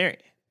before you got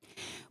married?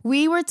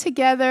 We were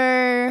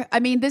together. I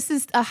mean, this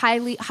is a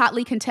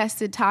hotly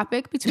contested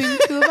topic between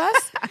the two of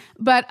us.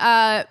 But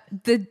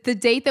the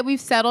date that we've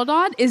settled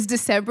on is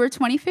December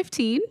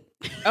 2015.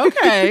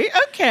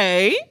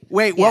 Okay.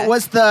 Wait, Yeah. what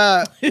was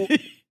the?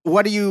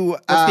 What are you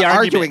the argument?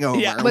 arguing over?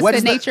 Yeah. What's What the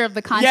is nature of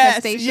the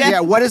contestation? Yeah,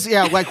 what is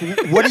like?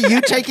 What are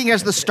you taking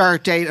as the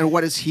start date, and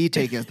what is he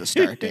taking as the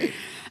start date?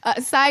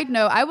 Side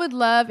note, I would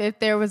love if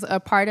there was a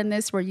part in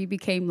this where you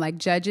became like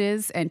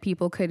judges and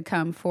people could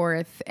come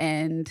forth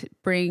and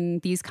bring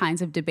these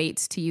kinds of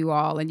debates to you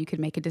all and you could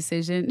make a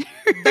decision.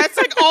 That's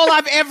like all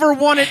I've ever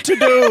wanted to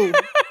do.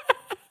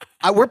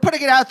 We're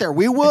putting it out there.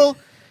 We will.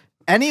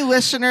 Any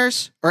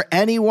listeners or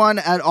anyone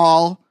at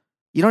all,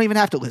 you don't even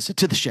have to listen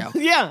to the show.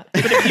 Yeah.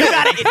 But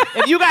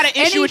if you got an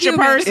issue Any with your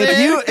human. person,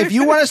 If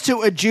you want us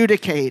to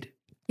adjudicate,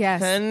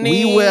 Yes.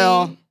 honey, we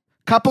will.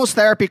 Couples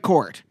therapy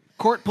court.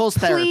 Court pulls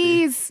therapy.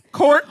 Please.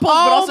 Court pulls,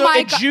 Oh but also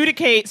my God.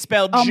 adjudicate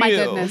spelled Oh Jew. my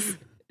goodness.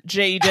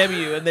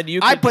 J-E-W, and then you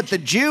I can put the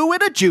Jew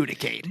in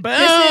adjudicate.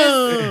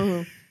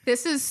 boom.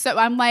 This is so,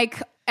 I'm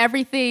like,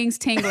 everything's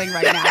tingling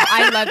right now.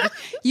 I love it.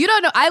 You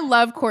don't know, I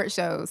love court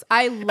shows.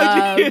 I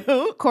love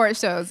you? court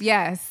shows.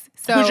 Yes.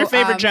 So Who's your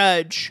favorite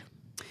judge?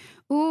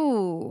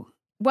 Ooh.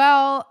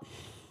 Well,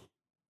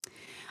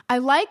 I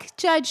like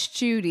Judge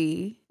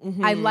Judy.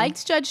 I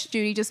liked Judge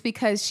Judy just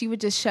because she would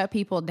just shut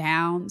people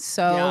down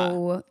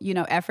so,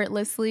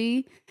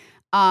 effortlessly.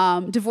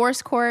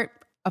 Divorce court,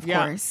 of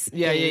course.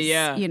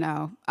 Yeah. You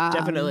know.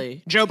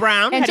 Definitely. Joe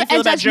Brown? and How do you Ju- feel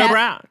and about Judge Joe Math-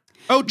 Brown?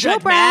 Oh, Joe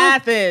Judge Brown,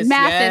 Mathis.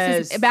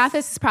 Yes.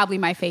 Mathis is probably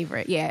my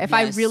favorite. Yeah, if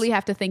I Yes. really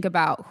have to think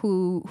about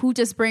who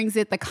just brings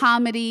it, the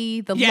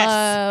comedy, the Yes.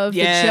 love,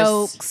 Yes. the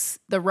jokes,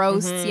 the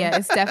roasts. Yeah,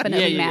 it's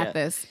definitely Yeah.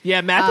 Mathis.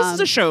 Yeah, Mathis is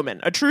a showman,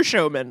 a true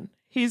showman.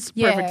 He's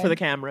perfect Yeah. for the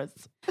cameras.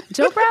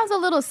 Joe Brown's a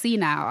little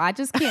senile. I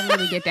just can't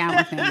really get down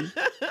with him.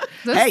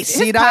 Hey, His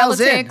senile's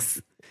in.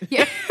 politics.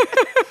 Yeah.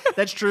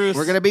 That's true.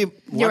 We're gonna be.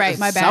 You're right,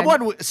 my bad.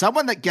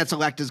 Someone that gets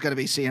elected is gonna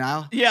be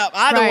senile. Yeah,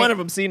 either Right. one of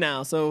them see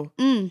now. So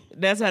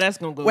that's how that's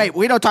gonna go. Wait,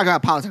 we don't talk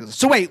about politics.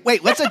 So wait.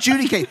 Let's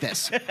adjudicate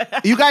this.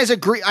 You guys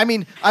agree? I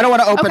mean, I don't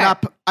want to open Okay.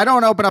 up. I don't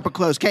want to open up a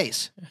closed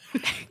case.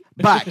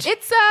 But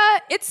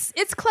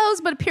It's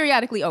closed but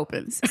periodically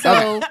opens.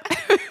 So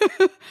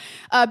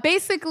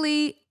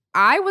basically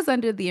I was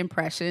under the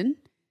impression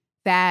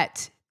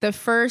that the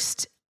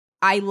first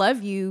I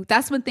love you,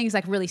 that's when things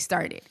like really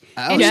started.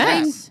 Oh,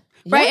 yes.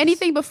 Right? Yes.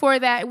 Anything before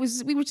that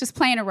we were just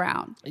playing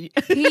around.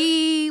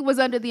 He was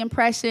under the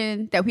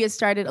impression that we had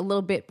started a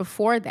little bit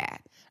before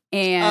that.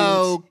 And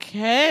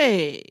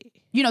Okay.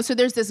 so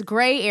there's this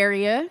gray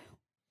area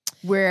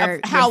where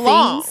How where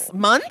long? things-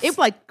 Months?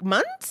 Like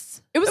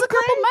months? It was a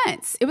couple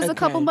months. It was a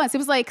couple months. It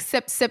was like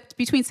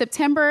between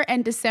September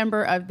and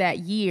December of that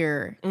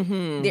year.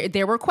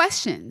 There were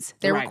questions.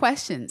 There were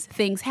questions.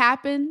 Things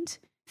happened.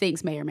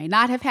 Things may or may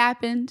not have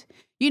happened.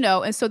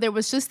 And so there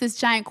was just this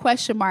giant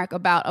question mark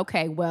about,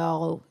 okay,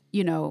 well,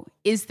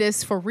 is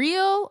this for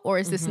real or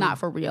is this not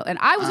for real? And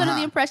I was under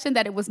the impression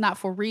that it was not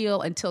for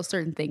real until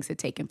certain things had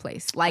taken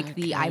place, like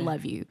the I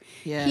love you.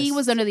 Yes. He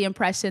was under the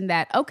impression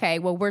that, okay,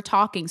 well, we're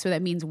talking, so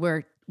that means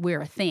we're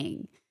a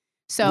thing.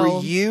 So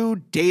were you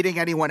dating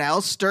anyone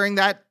else during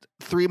that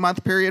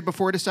 3-month period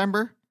before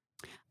December?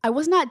 I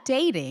was not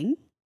dating. ...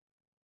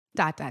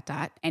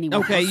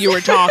 Anyone Okay, else. you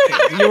were talking.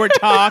 You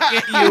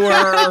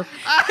were.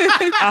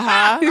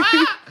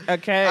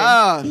 Okay.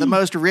 Oh, the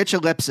most rich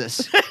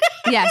ellipsis.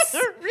 Yes.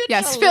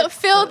 Yes.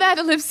 Fill that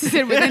ellipsis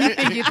in with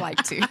anything you'd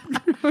like to.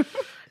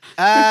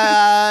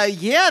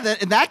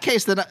 In that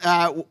case, then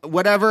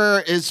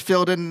whatever is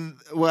filled in,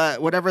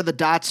 whatever the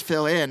dots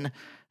fill in,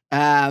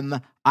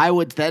 I'd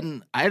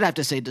have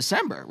to say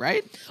December,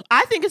 right?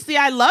 I think it's the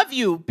I love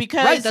you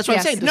because... Right, that's what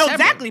I'm saying. No, December.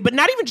 exactly. But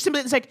not even just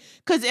simply, it's like,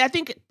 because I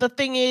think the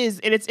thing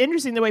is, and it's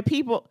interesting the way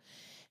people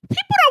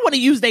don't want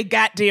to use their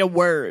goddamn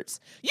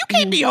words. You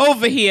can't be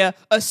over here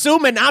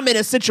assuming I'm in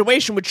a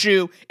situation with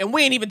you and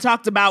we ain't even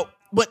talked about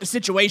what the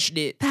situation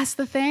is. That's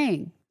the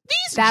thing.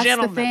 These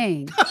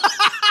gentlemen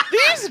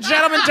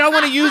don't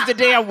want to use the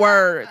damn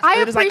words.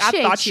 I It is like,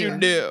 appreciate I thought you you.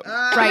 knew.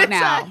 Right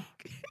now.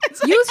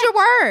 Use your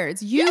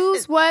words.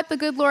 Use what the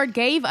good Lord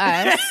gave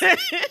us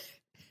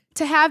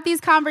to have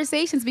these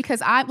conversations,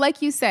 because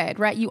like you said,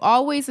 right? You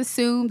always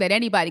assume that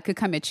anybody could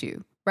come at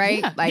you,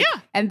 right?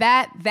 And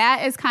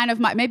that is kind of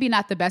maybe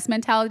not the best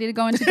mentality to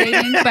go into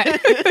dating,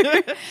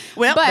 but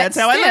well, but that's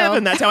how I live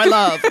and that's how I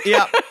love.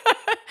 Yep.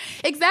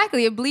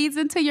 Exactly. It bleeds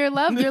into your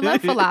love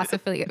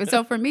philosophy.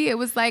 So for me, it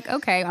was like,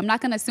 okay, I'm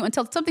not going to assume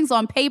until something's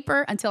on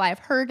paper, until I've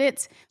heard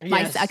it.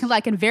 Yes. I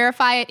can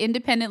verify it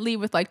independently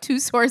with like 2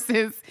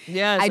 sources.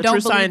 Yeah, I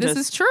don't believe this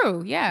is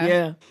true.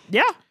 Yeah.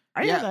 Yeah.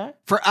 I hear that.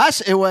 For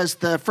us, it was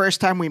the first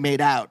time we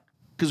made out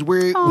because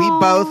we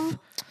both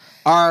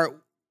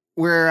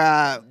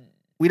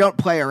we don't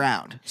play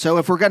around. So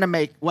if we're gonna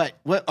make what?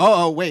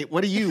 Oh wait,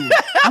 what are you?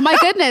 Oh my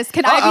goodness,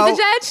 can I be the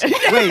judge?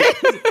 Wait.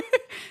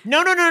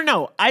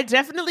 No. I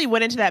definitely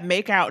went into that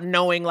makeout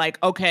knowing like,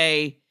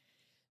 okay,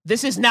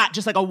 this is not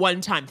just like a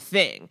one-time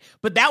thing.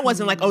 But that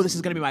wasn't like, oh, this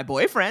is gonna be my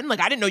boyfriend.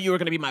 Like I didn't know you were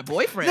gonna be my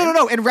boyfriend.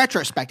 No. In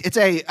retrospect, it's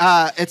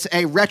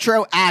a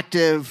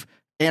retroactive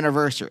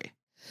anniversary.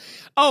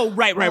 Oh,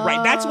 right.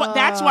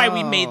 That's why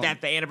we made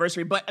that the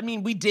anniversary. But I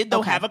mean, we did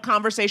though have a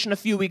conversation a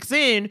few weeks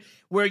in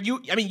where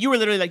you were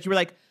literally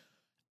like,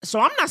 so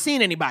I'm not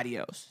seeing anybody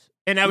else.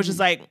 And I was just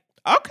like,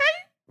 okay,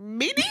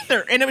 me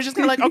neither. And it was just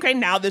kind of like, okay,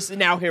 now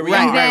here we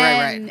are.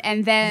 Right.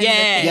 And then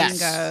the thing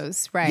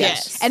goes, right.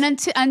 Yes. And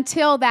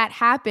until that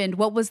happened,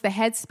 what was the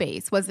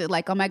headspace? Was it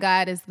like, oh my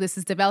God, this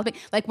is developing?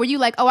 Like, were you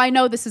like, oh, I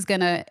know this is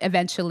going to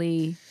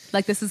eventually,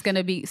 like this is going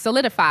to be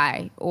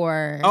solidify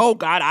or? Oh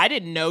God, I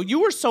didn't know.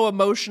 You were so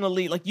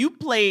emotionally, like you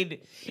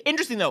played,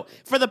 interesting though,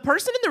 for the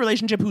person in the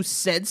relationship who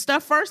said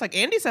stuff first, like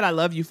Andy said, I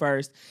love you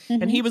first.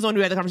 And he was the one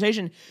who had the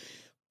conversation.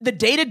 The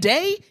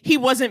day-to-day, he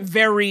wasn't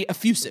very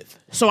effusive.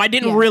 So I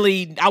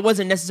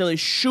wasn't necessarily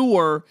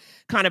sure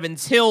kind of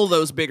until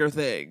those bigger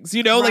things.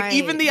 Like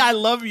even the I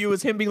love you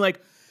is him being like,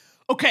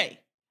 okay,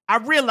 I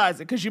realize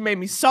it because you made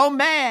me so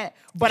mad,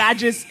 but I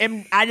just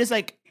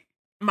like,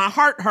 my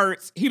heart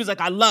hurts. He was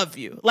like, I love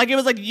you. Like, it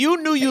was like, you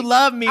knew you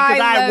loved me because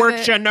I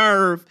worked your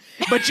nerve,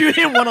 but you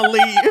didn't want to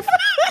leave.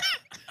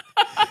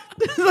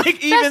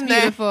 Like, even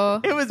that's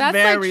beautiful. It was that's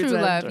very like true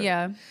tender. love.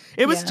 Yeah.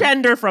 It was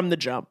tender from the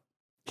jump.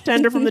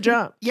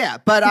 Yeah,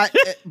 but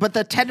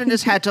the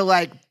tenderness had to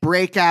like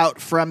break out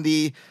from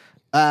the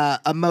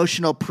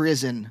emotional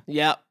prison.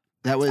 Yep.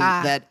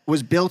 That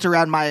was built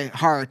around my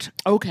heart.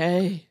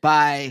 Okay.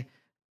 By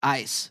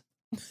ice.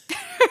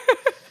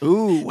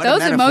 Ooh, what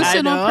those a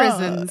emotional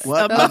prisons.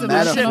 What those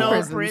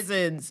emotional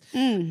prisons.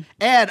 And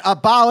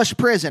abolish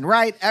prison,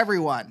 right?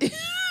 Everyone.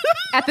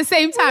 At the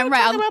same time,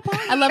 right?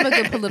 I love a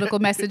good political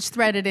message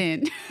threaded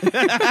in.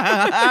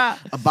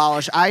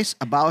 Abolish ICE,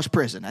 abolish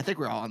prison. I think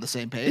we're all on the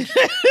same page.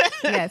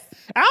 Yes.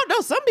 I don't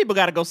know. Some people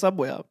got to go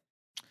somewhere.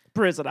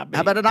 Prison, I mean.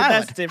 How about an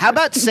island? How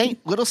about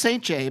Little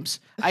St. James?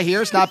 I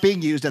hear it's not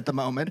being used at the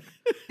moment.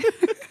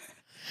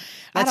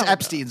 That's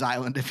Epstein's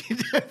Island, if you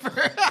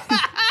differ.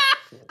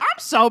 I'm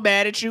so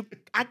mad at you.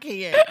 I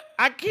can't.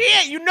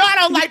 You know I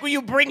don't like when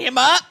you bring him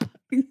up.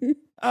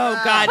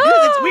 Oh, God.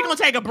 We're going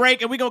to take a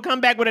break, and we're going to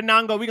come back with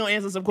Anango. We're going to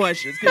answer some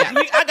questions.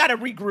 I got to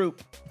regroup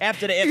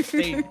after the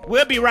Epstein.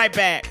 We'll be right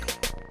back.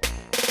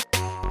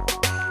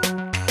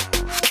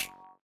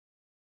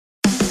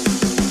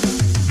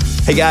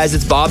 Hey, guys,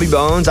 it's Bobby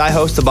Bones. I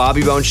host The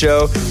Bobby Bones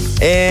Show,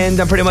 and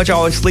I'm pretty much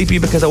always sleepy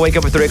because I wake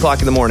up at 3 o'clock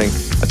in the morning.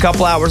 A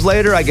couple hours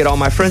later, I get all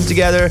my friends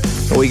together,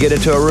 and we get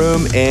into a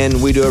room,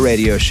 and we do a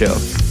radio show.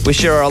 We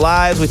share our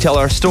lives, we tell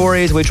our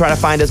stories, we try to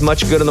find as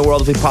much good in the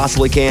world as we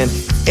possibly can,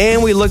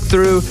 and we look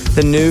through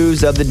the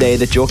news of the day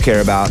that you'll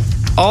care about.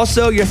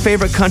 Also, your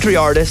favorite country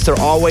artists are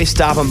always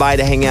stopping by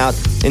to hang out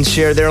and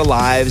share their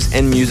lives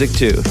and music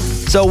too.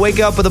 So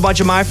wake up with a bunch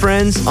of my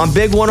friends on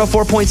Big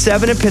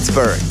 104.7 in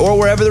Pittsburgh or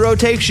wherever the road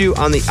takes you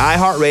on the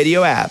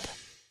iHeartRadio app.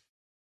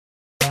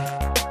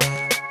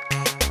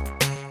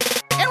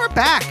 And we're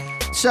back.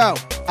 So,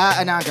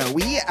 Ananga,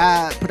 we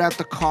put out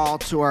the call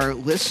to our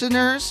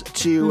listeners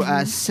to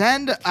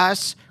send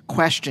us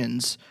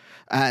questions.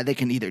 They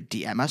can either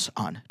DM us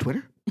on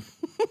Twitter,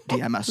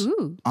 DM us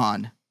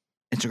on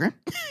Instagram,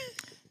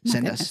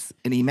 send us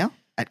an email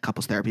at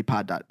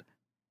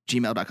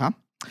couplestherapypod.gmail.com,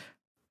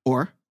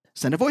 or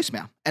send a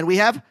voicemail. And we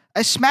have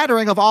a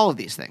smattering of all of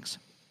these things.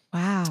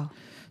 Wow.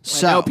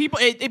 So people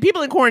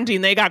in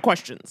quarantine, they got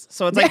questions.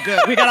 So it's like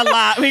good. We got a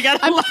lot. We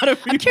got a lot of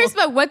people. I'm curious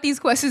about what these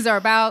questions are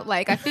about.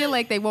 Like, I feel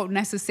like they won't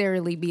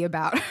necessarily be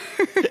about.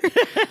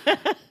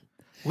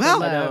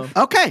 Well,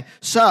 okay.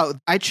 So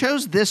I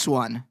chose this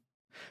one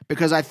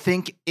because I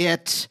think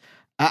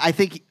I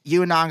think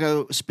you,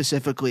 Ananga,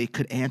 specifically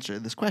could answer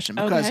this question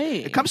because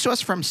it comes to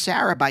us from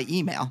Sarah by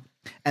email.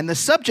 And the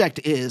subject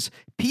is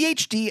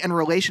PhD and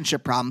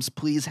relationship problems.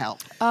 Please help.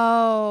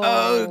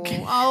 Oh.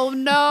 Okay. Oh,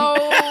 no.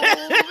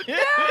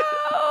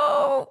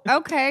 No.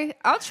 Okay.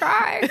 I'll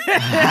try.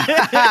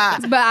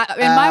 But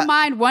in my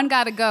mind, one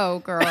got to go,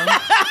 girl.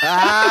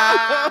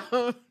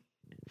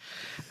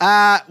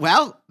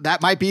 Well,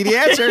 that might be the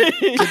answer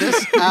to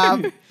this.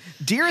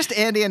 Dearest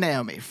Andy and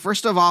Naomi,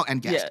 first of all,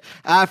 and guest.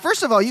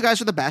 First of all, you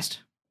guys are the best.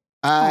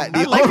 I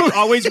like you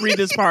always read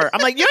this part.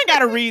 I'm like, you ain't got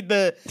to read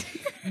this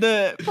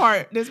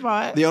part.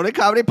 The only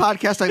comedy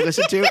podcast I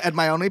listen to and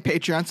my only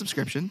Patreon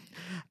subscription.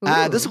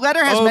 This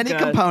letter has many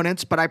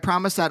components, but I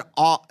promise that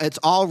it's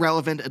all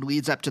relevant and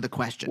leads up to the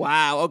question.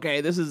 Wow.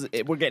 Okay.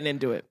 We're getting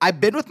into it. I've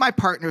been with my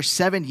partner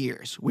 7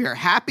 years. We are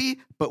happy,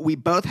 but we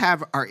both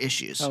have our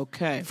issues.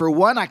 Okay. For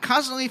one, I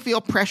constantly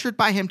feel pressured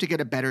by him to get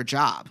a better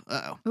job.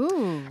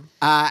 Ooh.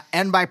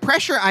 And by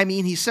pressure, I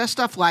mean he says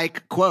stuff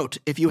like, quote,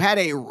 if you had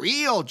a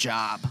real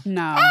job.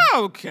 No.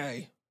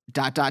 Okay. ...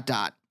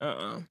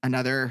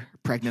 Another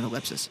pregnant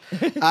ellipsis.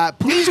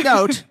 Please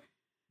note,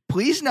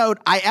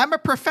 I am a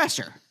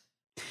professor.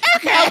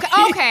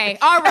 Okay.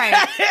 All right.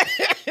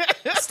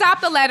 Stop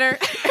the letter.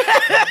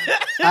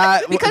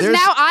 Because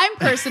now I'm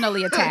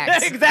personally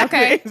attacked.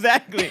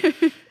 Exactly.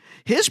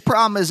 His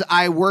problem is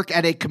I work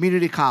at a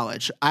community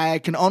college. I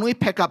can only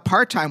pick up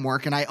part-time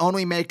work, and I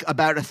only make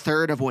about a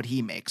third of what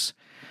he makes.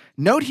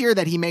 Note here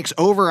that he makes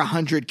over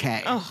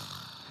 $100K.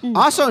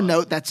 Also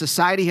note that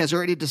society has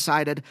already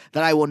decided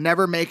that I will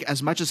never make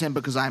as much as him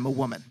because I'm a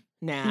woman.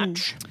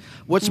 Natch.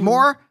 What's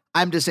more,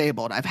 I'm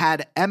disabled. I've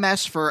had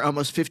MS for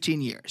almost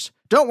 15 years.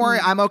 Don't worry,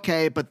 I'm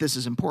okay, but this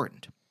is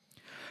important.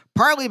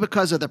 Partly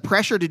because of the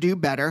pressure to do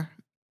better,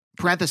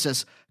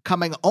 parenthesis,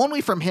 coming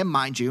only from him,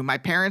 mind you. My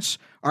parents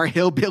are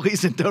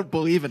hillbillies and don't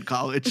believe in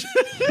college,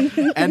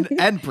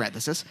 and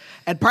parenthesis.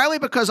 And partly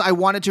because I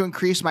wanted to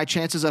increase my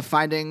chances of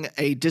finding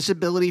a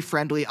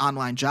disability-friendly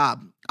online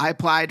job, I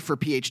applied for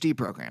PhD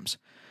programs.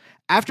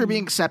 After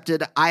being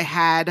accepted, I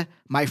had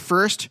my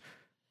first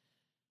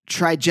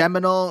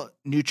trigeminal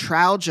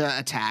neuralgia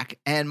attack,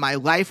 and my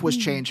life was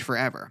changed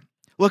forever.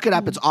 Look it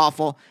up. It's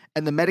awful.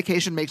 And the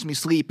medication makes me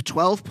sleep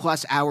 12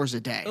 plus hours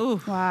a day.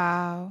 Ooh.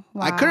 Wow.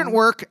 I couldn't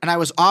work, and I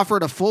was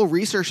offered a full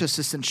research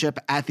assistantship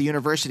at the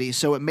university,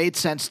 so it made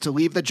sense to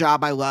leave the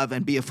job I love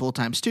and be a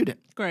full-time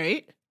student.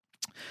 Great.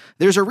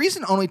 There's a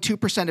reason only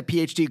 2% of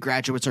PhD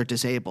graduates are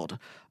disabled.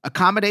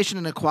 Accommodation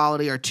and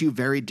equality are two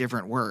very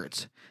different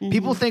words.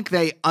 People think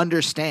they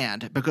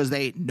understand because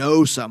they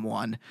know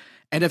someone,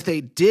 and if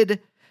they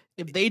did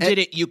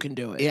it, you can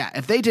do it. Yeah,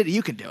 if they did it,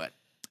 you can do it.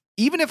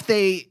 Even if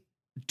they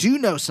do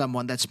know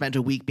someone that spent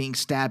a week being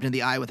stabbed in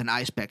the eye with an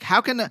ice pick, how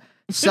can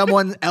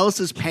someone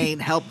else's pain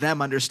help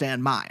them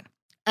understand mine?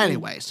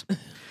 Anyways,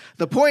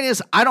 the point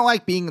is, I don't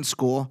like being in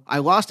school. I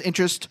lost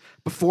interest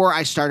before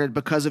I started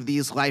because of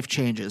these life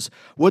changes.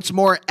 What's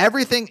more,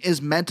 everything is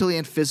mentally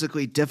and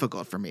physically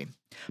difficult for me.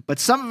 But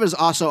some of it is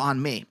also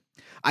on me.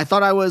 I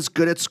thought I was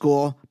good at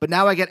school, but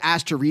now I get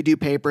asked to redo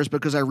papers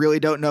because I really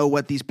don't know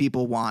what these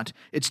people want.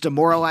 It's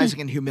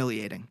demoralizing and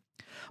humiliating.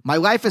 My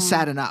life is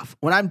sad enough.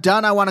 When I'm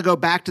done, I want to go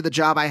back to the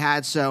job I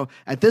had. So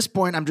at this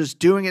point, I'm just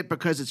doing it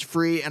because it's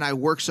free and I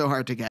work so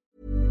hard to get.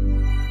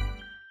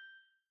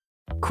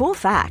 Cool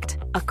fact,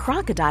 a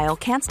crocodile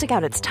can't stick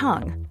out its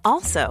tongue.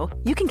 Also,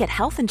 you can get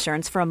health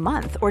insurance for a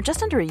month or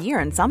just under a year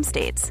in some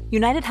states.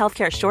 United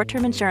Healthcare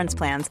short-term insurance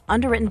plans,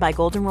 underwritten by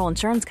Golden Rule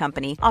Insurance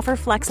Company, offer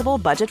flexible,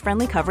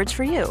 budget-friendly coverage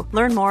for you.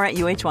 Learn more at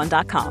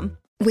uh1.com.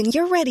 When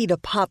you're ready to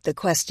pop the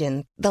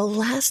question, the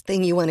last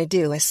thing you want to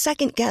do is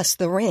second-guess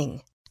the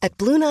ring. At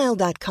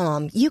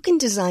BlueNile.com, you can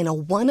design a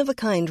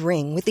one-of-a-kind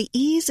ring with the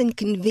ease and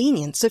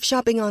convenience of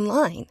shopping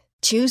online.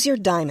 Choose your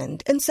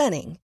diamond and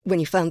setting. When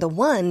you find the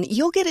one,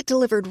 you'll get it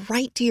delivered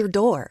right to your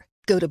door.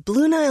 Go to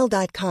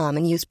BlueNile.com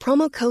and use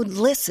promo code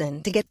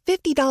LISTEN to get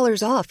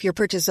 $50 off your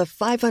purchase of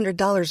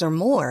 $500 or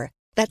more.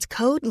 That's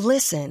code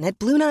LISTEN at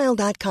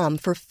BlueNile.com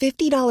for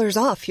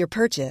 $50 off your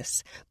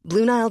purchase.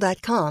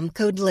 BlueNile.com,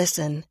 code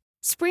LISTEN.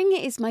 Spring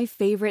is my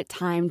favorite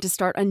time to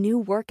start a new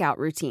workout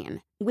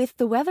routine. With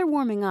the weather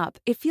warming up,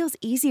 it feels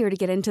easier to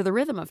get into the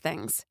rhythm of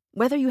things.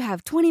 Whether you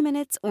have 20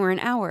 minutes or an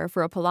hour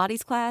for a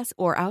Pilates class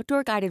or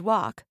outdoor guided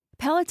walk,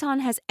 Peloton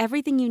has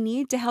everything you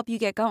need to help you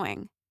get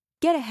going.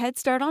 Get a head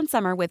start on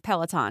summer with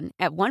Peloton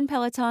at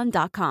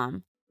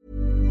onepeloton.com.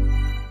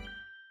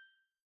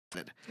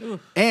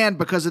 And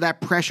because of that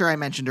pressure I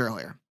mentioned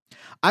earlier.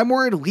 I'm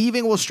worried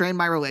leaving will strain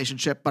my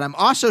relationship, but I'm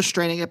also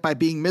straining it by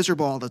being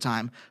miserable all the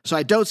time, so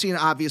I don't see an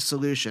obvious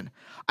solution.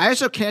 I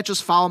also can't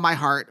just follow my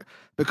heart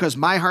because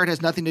my heart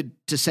has nothing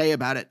to say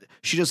about it.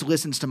 She just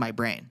listens to my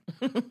brain.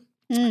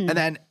 And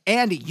then,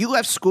 Andy, you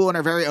left school and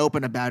are very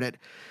open about it.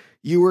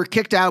 You were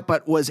kicked out,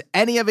 but was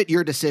any of it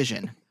your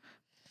decision?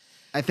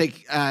 I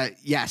think,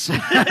 yes, in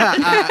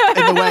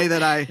the way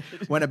that I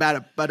went about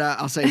it, but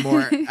I'll say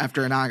more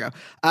after Anango.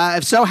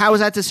 If so, how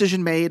was that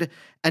decision made?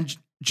 And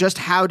just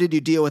how did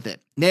you deal with it?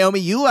 Naomi,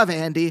 you love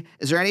Andy.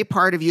 Is there any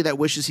part of you that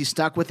wishes he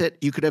stuck with it?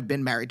 You could have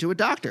been married to a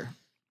doctor.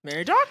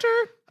 Married doctor.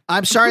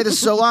 I'm sorry this is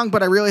so long,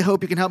 but I really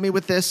hope you can help me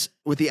with this.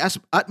 With the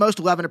utmost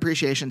love and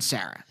appreciation,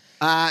 Sarah.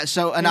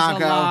 So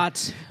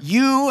Anango,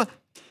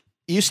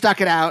 you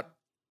stuck it out.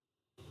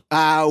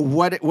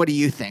 What do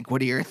you think?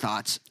 What are your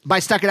thoughts? By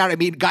stuck it out, I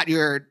mean got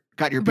your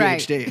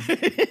PhD.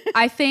 Right.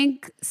 I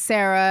think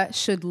Sarah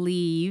should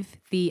leave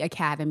the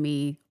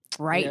academy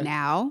right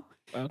now.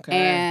 Okay.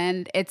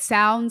 And it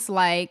sounds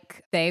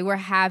like they were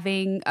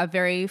having a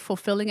very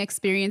fulfilling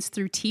experience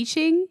through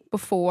teaching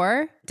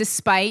before,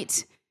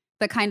 despite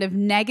the kind of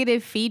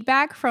negative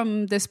feedback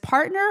from this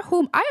partner,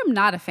 whom I am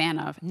not a fan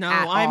of. No,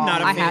 I'm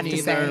not a fan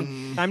either.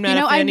 I'm not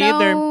a fan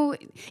either.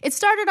 It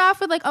started off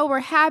with like, oh, we're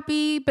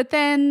happy, but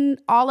then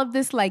all of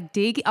this like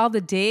all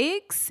the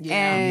digs.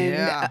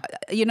 And,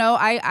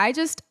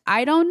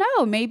 I don't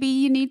know. Maybe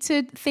you need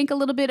to think a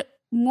little bit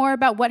more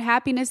about what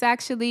happiness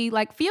actually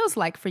like feels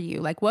like for you,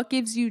 like what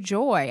gives you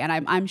joy. And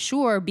I'm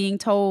sure being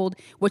told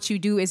what you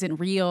do isn't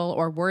real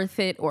or worth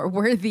it or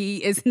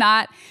worthy is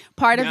not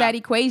part of that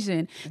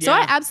equation. So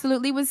I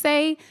absolutely would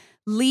say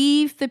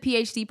leave the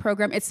PhD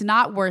program. It's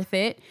not worth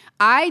it.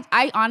 I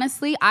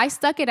honestly, I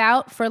stuck it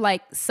out for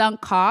like sunk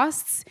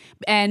costs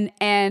and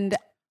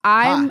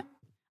I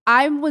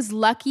was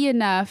lucky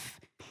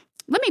enough.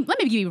 Let me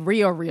be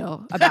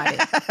real about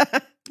it.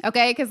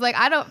 Okay, because like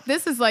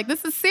this is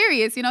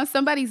serious,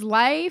 somebody's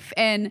life.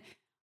 And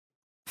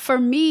for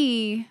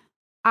me,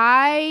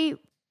 I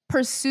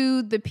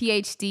pursued the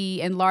PhD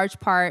in large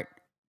part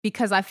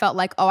because I felt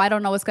like, I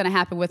don't know what's going to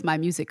happen with my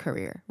music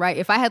career, right?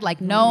 If I had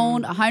like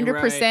known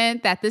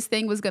 100% that this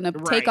thing was going to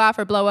take off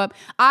or blow up,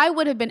 I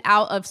would have been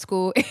out of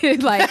school in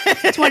like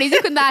 20s.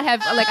 You could not have,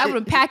 like, I would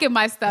have been packing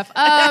my stuff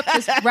up,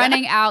 just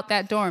running out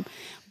that dorm.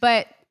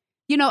 But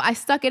I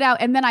stuck it out,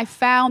 and then I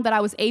found that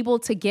I was able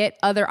to get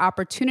other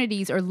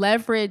opportunities or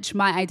leverage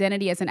my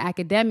identity as an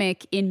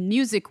academic in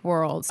music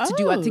worlds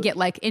to get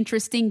like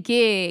interesting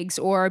gigs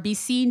or be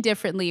seen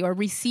differently or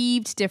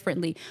received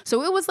differently.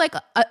 So it was like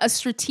a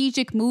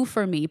strategic move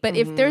for me. But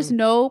if there's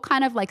no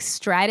kind of like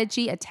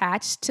strategy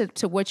attached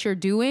to what you're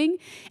doing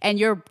and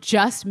you're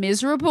just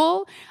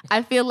miserable,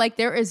 I feel like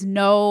there is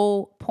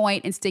no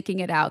point in sticking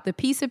it out. The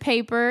piece of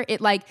paper,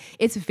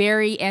 it's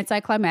very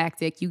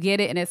anticlimactic. You get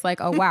it and it's like,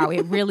 oh wow,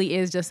 it really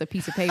is just a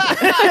piece of paper.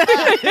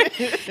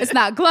 It's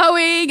not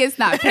glowing. It's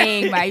not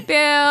paying my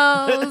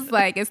bills.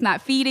 Like, it's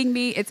not feeding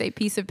me. It's a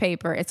piece of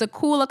paper. It's a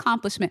cool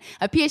accomplishment.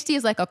 A PhD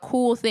is like a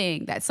cool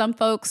thing that some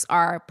folks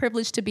are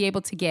privileged to be able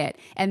to get.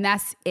 And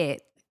that's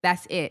it.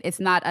 That's it. It's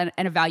not an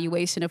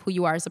evaluation of who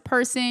you are as a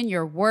person,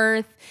 your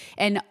worth.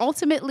 And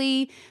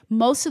ultimately,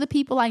 most of the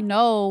people I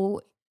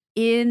know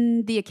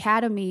in the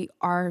academy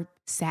are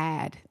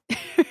sad.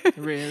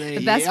 Really?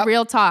 That's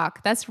real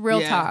talk. That's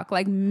real talk.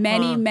 Like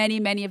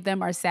many of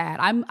them are sad.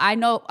 I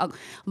know a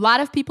lot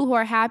of people who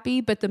are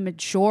happy, but the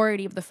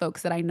majority of the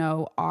folks that I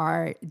know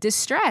are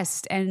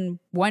distressed and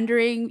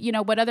wondering,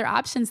 what other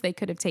options they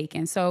could have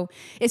taken. So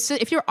it's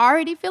just, if you're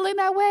already feeling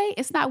that way,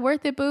 it's not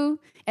worth it, boo.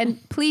 And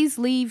please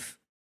leave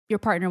your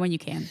partner when you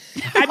can.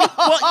 Because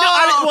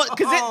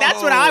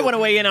that's what I want to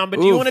weigh in on. But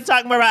do you want to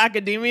talk more about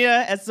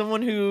academia as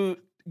someone who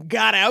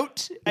got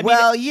out? But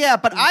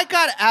I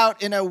got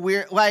out in a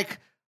weird,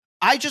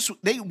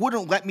 they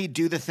wouldn't let me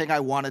do the thing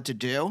I wanted to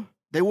do.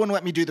 They wouldn't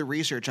let me do the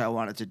research I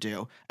wanted to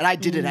do. And I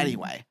did it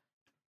anyway.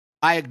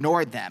 I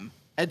ignored them.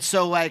 And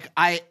so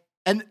the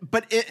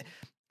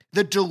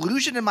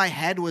delusion in my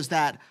head was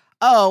that,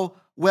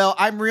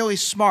 I'm really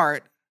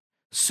smart.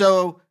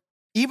 So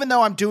even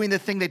though I'm doing the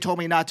thing they told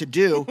me not to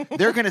do,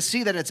 they're going to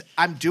see that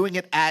I'm doing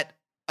it at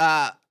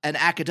an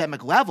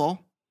academic level.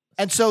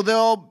 And so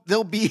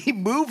they'll be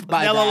moved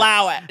by that. They'll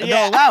allow it.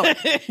 They'll allow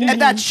it.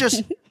 And that's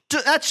just,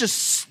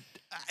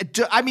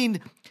 I mean,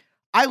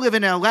 I live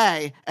in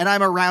LA and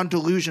I'm around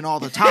delusion all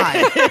the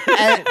time.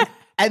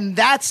 and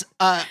that's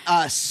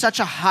such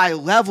a high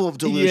level of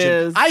delusion.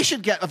 Yes. I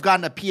should have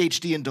gotten a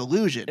PhD in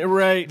delusion.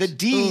 Right. The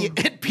D in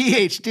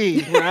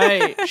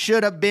PhD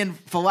should have been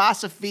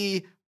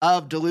philosophy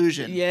of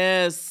delusion.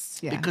 Yes.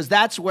 Because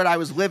that's what I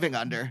was living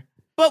under.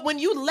 But when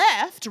you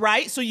left,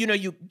 right? So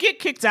you get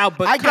kicked out,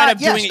 but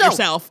doing it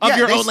yourself of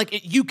your own.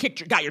 Like you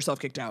got yourself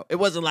kicked out. It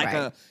wasn't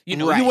like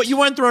you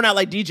weren't thrown out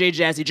like DJ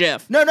Jazzy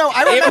Jeff. No.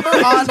 I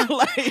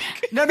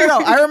remember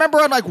I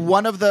remember on like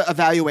one of the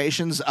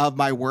evaluations of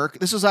my work.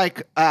 This was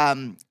like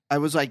I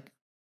was like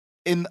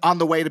on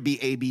the way to be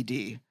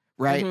ABD.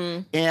 Right.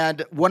 Mm-hmm.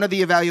 And one of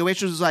the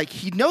evaluations was like,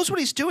 he knows what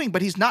he's doing,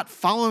 but he's not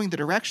following the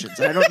directions.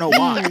 And I don't know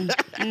why.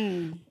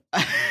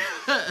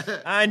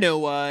 I know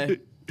why.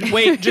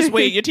 Just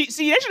wait.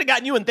 See, they should have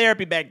gotten you in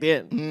therapy back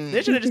then.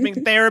 They should have just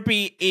been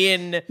therapy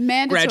in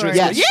graduate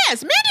school.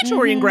 Yes,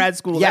 mandatory in grad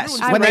school. Yes.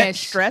 When they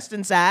stressed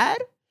and sad.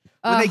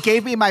 When they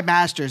gave me my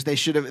master's, there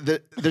should have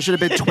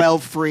been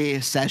 12 free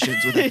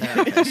sessions with a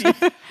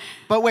therapist.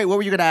 But wait, what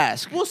were you going to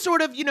ask? Well,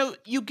 sort of,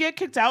 you get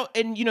kicked out,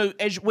 and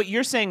as what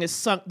you're saying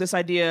is this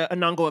idea,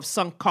 Anango, of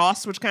sunk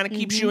costs, which kind of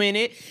keeps you in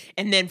it.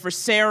 And then for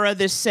Sarah,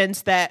 this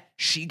sense that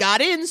she got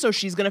in, so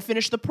she's going to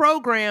finish the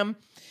program.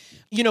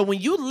 When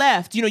you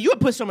left, you had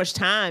put so much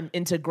time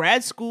into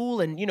grad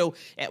school, and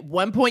at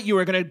one point you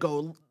were going to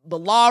go the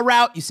law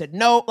route. You said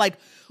no. Like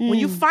when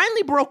you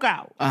finally broke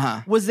out,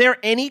 was there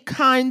any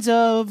kinds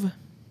of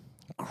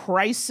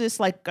crisis,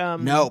 like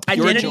no,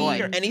 identity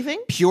joy. Or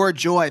anything? Pure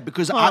joy,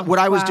 because what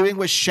I was doing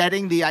was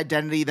shedding the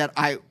identity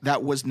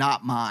that was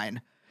not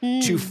mine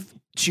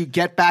to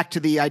get back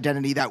to the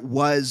identity that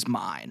was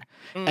mine,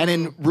 and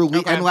in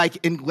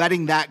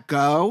letting that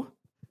go.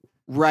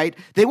 Right,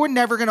 they were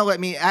never going to let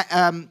me.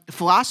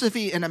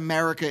 Philosophy in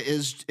America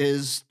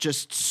is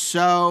just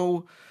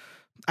so.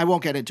 I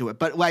won't get into it,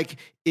 but like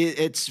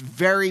it's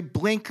very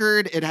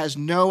blinkered. It has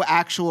no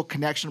actual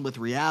connection with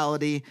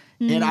reality,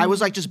 and I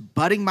was like just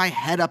butting my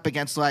head up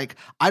against like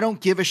I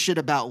don't give a shit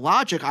about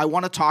logic. I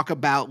want to talk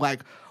about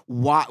like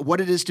what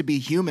it is to be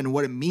human,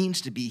 what it means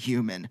to be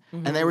human,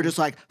 and they were just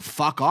like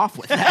fuck off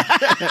with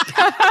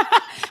that.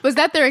 Was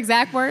that their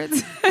exact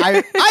words?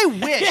 I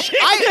wish.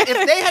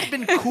 If they had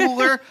been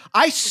cooler,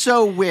 I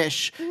so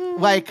wish.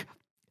 Like,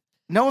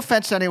 no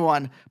offense to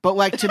anyone, but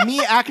like to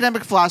me,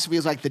 academic philosophy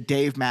is like the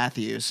Dave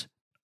Matthews.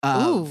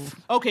 Ooh.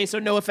 Okay, so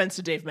no offense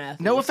to Dave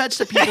Matthews. No offense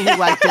to people who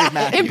like Dave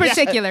Matthews. In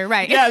particular,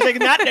 right. Yeah, I was like,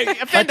 not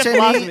offense to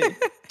philosophy.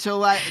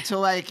 To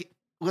like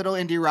little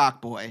indie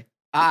rock boy.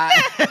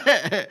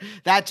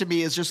 That to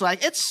me is just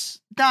like,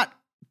 it's not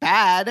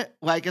bad.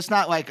 Like, it's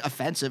not like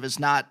offensive. It's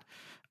not,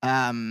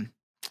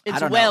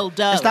 it's well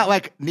done. It's not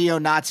like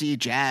neo-Nazi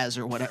jazz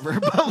or whatever,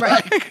 but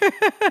like,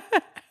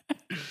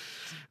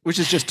 which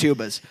is just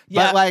tubas.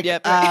 But like,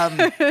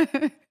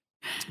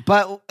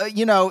 but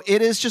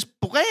it is just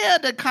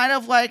bland and kind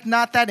of like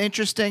not that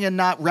interesting and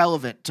not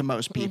relevant to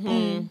most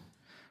people.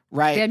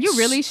 Right. Damn, you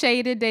really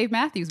shaded Dave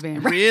Matthews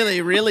Band. Right?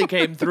 Really, really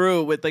came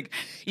through with like,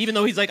 even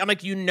though he's like, I'm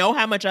like, how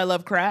how much I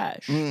love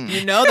Crash.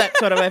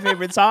 That's one of my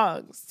favorite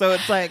songs. So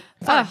it's like,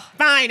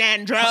 fine,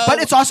 Andrew. But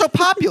it's also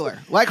popular.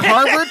 Like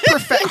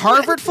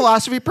Harvard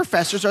philosophy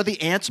professors are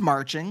the ants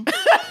marching.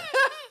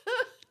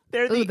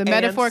 They're the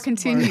metaphor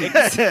continues.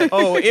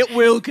 It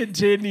will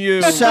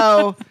continue.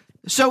 So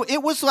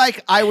it was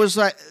like, I was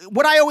like,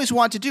 what I always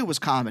wanted to do was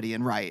comedy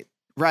and write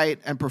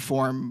and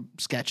perform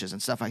sketches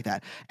and stuff like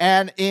that.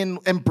 And in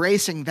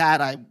embracing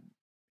that, I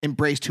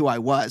embraced who I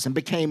was and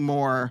became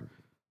more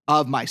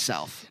of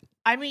myself.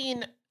 I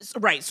mean,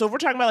 right. So if we're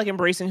talking about like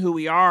embracing who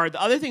we are, the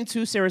other thing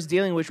too, Sarah's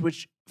dealing with,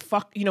 which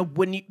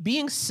when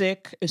being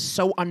sick is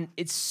so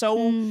it's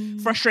so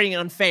frustrating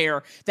and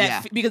unfair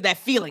because that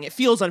feeling, it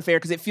feels unfair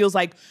because it feels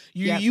like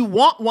you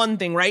want one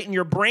thing, right? And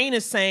your brain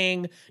is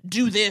saying,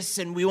 do this,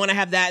 and we want to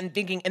have that, and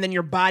thinking, and then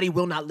your body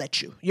will not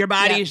let you. Your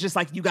body is just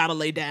like, you got to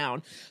lay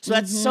down. So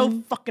that's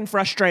so fucking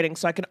frustrating.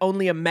 So I can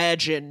only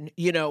imagine,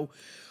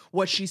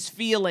 what she's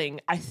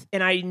feeling.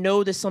 I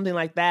know there's something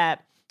like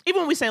that.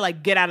 Even when we say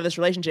like, get out of this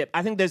relationship,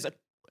 I think there's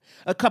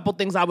a couple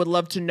things I would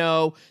love to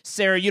know.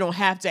 Sarah, you don't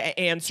have to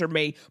answer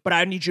me, but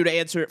I need you to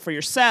answer it for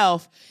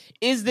yourself.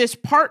 Is this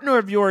partner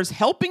of yours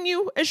helping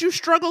you as you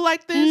struggle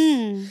like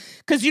this?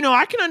 Because,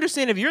 I can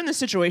understand if you're in this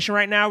situation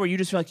right now where you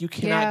just feel like you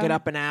cannot get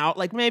up and out,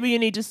 like maybe you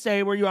need to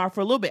stay where you are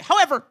for a little bit.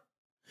 However,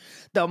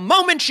 the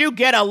moment you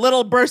get a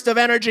little burst of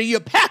energy,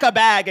 you pack a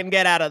bag and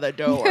get out of the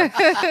door.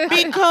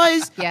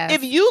 Because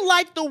if you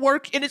like the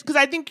work, and it's because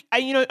I think,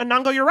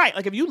 Anango, you're right.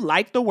 Like if you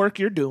like the work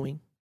you're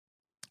doing,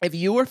 if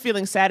you were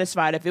feeling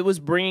satisfied, if it was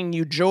bringing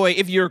you joy,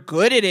 if you're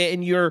good at it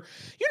and you were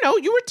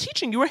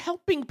teaching, you were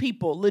helping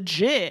people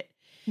legit,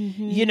 and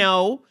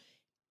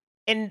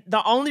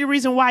the only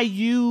reason why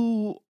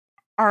you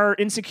are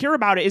insecure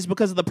about it is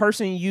because of the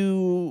person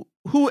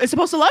who is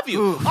supposed to love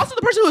you. Oof. Also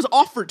the person who is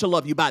offered to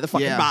love you by the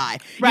fucking by.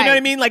 You know what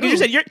I mean? Like you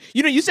said,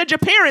 you said your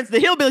parents, the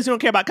hillbillies who don't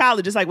care about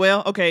college. It's like,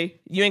 well,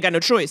 okay, you ain't got no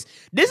choice.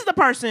 This is the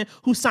person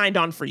who signed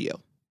on for you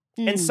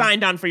and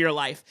signed on for your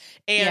life.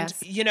 And,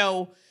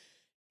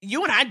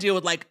 you and I deal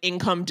with like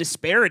income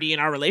disparity in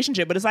our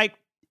relationship, but it's like,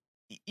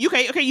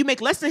 okay, you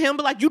make less than him,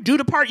 but like you do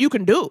the part you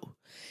can do.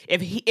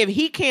 If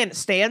he can't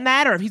stand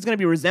that, or if he's going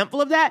to be resentful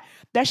of that,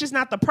 that's just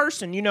not the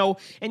person,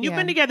 and you've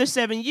been together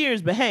 7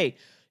 years, but hey,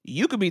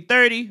 you could be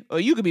 30 or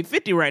you could be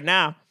 50 right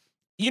now,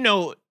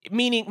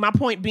 meaning my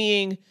point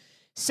being,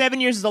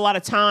 7 years is a lot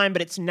of time,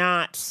 but it's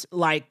not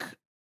like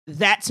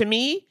that to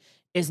me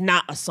is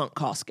not a sunk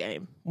cost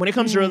game. When it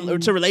comes to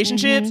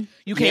relationships,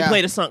 you can't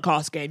play the sunk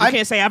cost game. You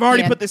can't say, I've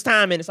already put this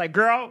time in. It's like,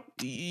 girl,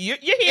 you're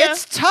here.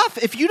 It's tough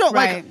if you don't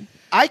like.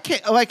 I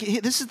can't like.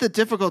 This is the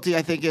difficulty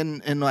I think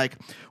in like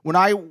when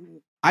I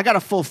got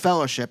a full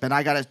fellowship and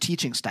I got a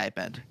teaching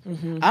stipend.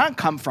 I don't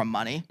come from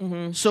money,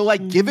 so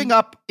like giving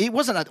up. It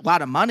wasn't a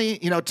lot of money.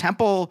 You know,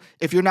 Temple.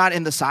 If you're not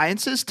in the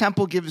sciences,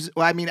 Temple gives.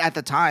 Well, I mean, at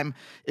the time,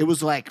 it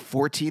was like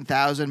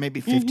 $14,000,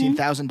 maybe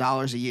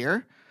 $15,000 a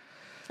year.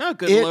 Oh,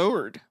 good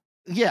Lord.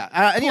 Yeah,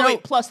 and, you know,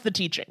 plus the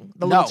teaching,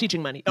 little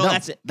teaching money. Oh,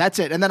 that's it. That's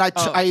it. And then I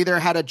either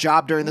had a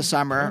job during the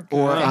summer,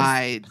 or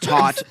I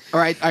taught,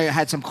 or I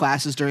had some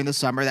classes during the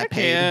summer that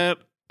paid.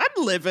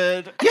 I'm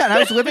livid. Yeah, and I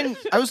was living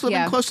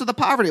close to the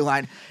poverty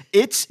line.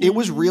 It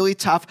was really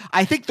tough.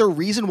 I think the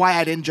reason why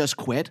I didn't just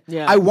quit,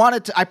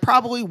 I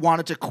probably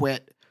wanted to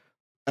quit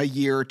a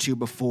year or two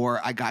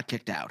before I got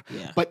kicked out.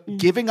 Yeah. But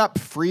giving up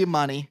free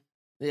money.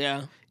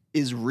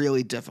 Is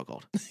really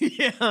difficult.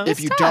 If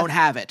you don't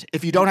have it.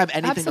 If you don't have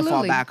anything to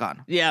fall back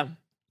on. Yeah.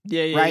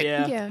 Right?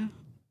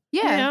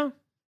 Yeah.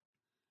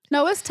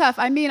 No, it's tough.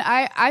 I mean,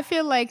 I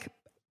feel like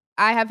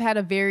I have had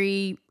a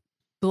very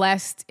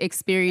blessed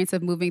experience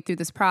of moving through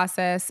this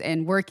process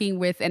and working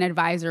with an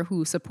advisor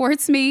who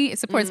supports me,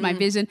 supports my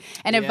vision,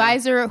 an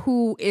advisor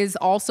who is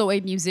also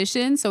a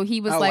musician. So he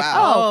was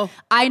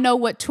I know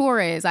what tour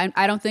is.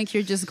 I don't think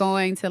you're just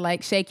going to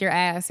like shake your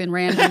ass in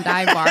random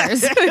dive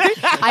bars.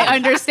 I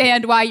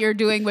understand why you're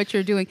doing what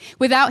you're doing.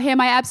 Without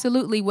him, I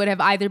absolutely would have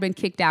either been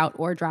kicked out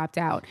or dropped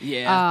out.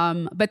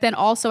 But then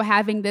also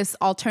having this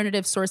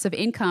alternative source of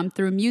income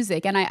through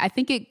music. And I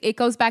think it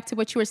goes back to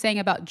what you were saying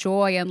about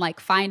joy and like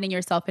finding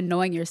yourself and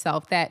knowing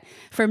yourself, that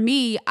for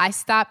me, I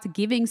stopped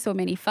giving so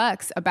many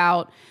fucks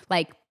about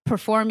like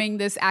performing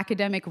this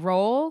academic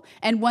role.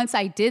 And once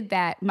I did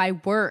that, my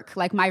work,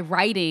 like my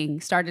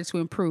writing started to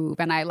improve,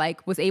 and I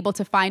like was able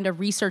to find a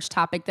research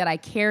topic that I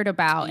cared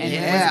about, and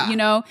it was, you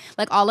know,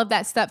 like all of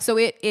that stuff. So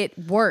it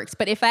worked.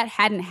 But if that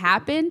hadn't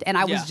happened and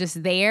I was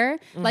just there,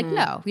 like,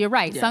 no, you're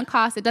right. Sunk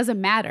cost, it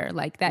doesn't matter.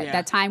 Like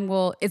that time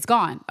it's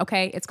gone.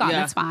 Okay. It's gone.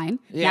 That's fine.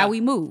 Now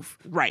we move.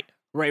 Right.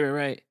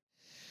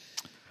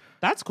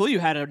 That's cool. You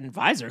had an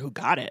advisor who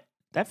got it.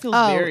 That feels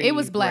very it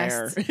was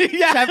blessed.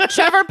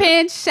 Trevor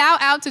Pinch.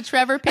 Shout out to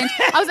Trevor Pinch.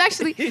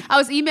 I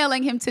was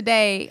emailing him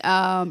today.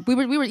 We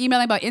were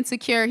emailing about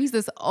Insecure. He's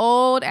this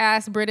old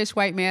ass British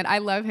white man. I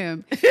love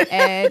him.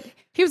 And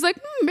he was like,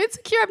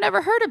 Insecure, I've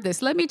never heard of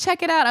this. Let me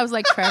check it out. I was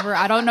like, Trevor,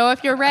 I don't know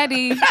if you're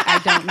ready.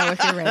 I don't know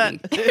if you're ready.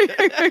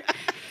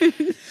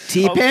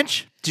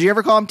 T-Pinch? Did you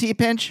ever call him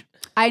T-Pinch?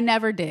 I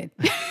never did.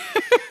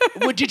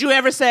 Did you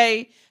ever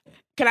say,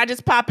 can I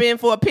just pop in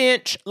for a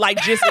pinch? Like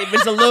just if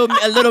it's a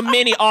little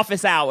mini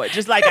office hour,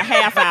 just like a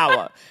half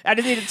hour. I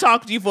just need to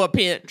talk to you for a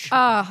pinch.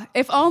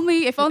 If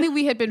only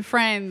we had been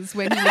friends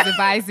when he was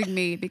advising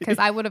me, because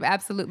I would have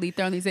absolutely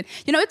thrown these in.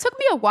 You know, it took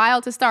me a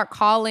while to start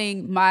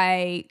calling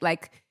my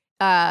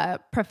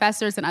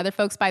professors and other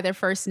folks by their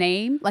first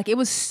name. Like it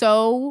was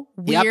so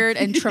weird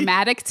and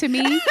traumatic to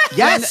me.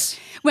 Yes.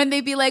 When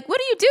they'd be like, what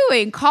are you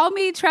doing? Call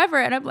me Trevor.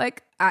 And I'm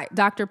like,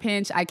 Dr.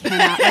 Pinch, I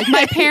cannot. Like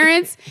my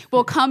parents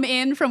will come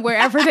in from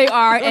wherever they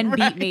are and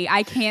beat me.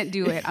 I can't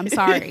do it. I'm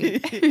sorry.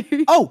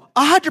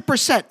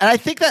 100%. And I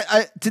think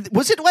that,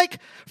 was it like,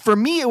 for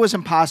me, it was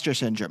imposter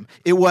syndrome.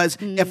 It was,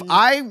 if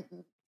I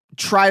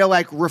try to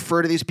like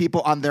refer to these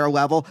people on their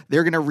level,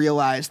 they're going to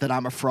realize that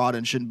I'm a fraud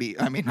and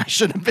I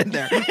shouldn't have been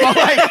there.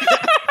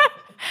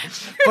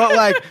 But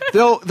like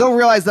they'll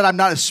realize that I'm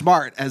not as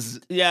smart as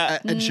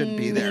and shouldn't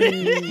be there.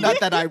 Not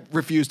that I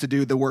refuse to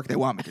do the work they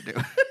want me to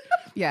do.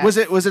 Yeah. Was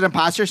it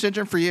imposter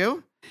syndrome for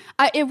you?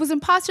 It was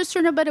imposter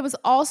syndrome, but it was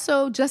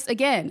also just,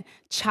 again,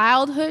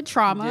 childhood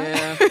trauma.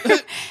 Yeah.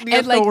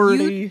 And like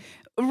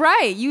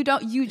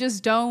you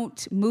just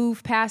don't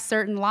move past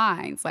certain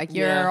lines. Like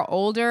you're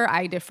older,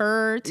 I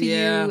defer to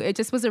you. It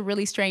just was a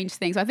really strange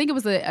thing. So I think it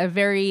was a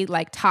very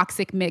like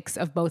toxic mix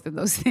of both of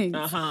those things.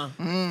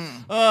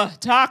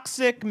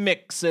 Toxic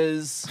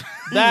mixes.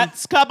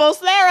 That's couples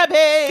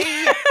therapy.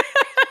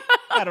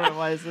 I don't know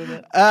why I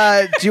said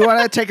that. Do you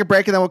want to take a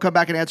break and then we'll come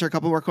back and answer a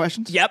couple more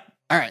questions? Yep.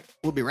 All right.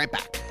 We'll be right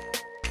back.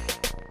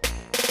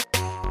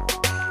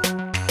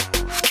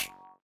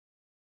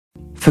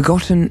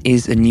 Forgotten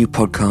is a new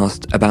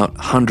podcast about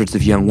hundreds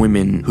of young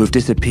women who have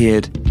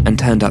disappeared and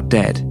turned up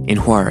dead in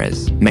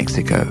Juarez,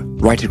 Mexico,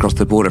 right across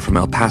the border from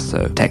El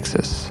Paso,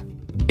 Texas.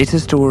 It's a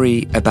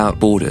story about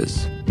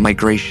borders,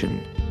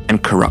 migration,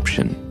 and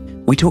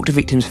corruption. We talk to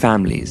victims'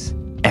 families,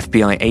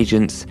 FBI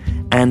agents,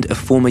 and a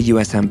former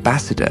US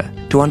ambassador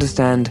to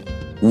understand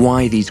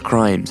why these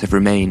crimes have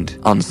remained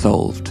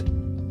unsolved.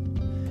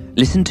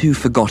 Listen to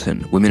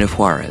Forgotten Women of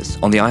Juarez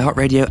on the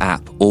iHeartRadio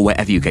app or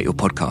wherever you get your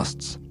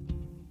podcasts.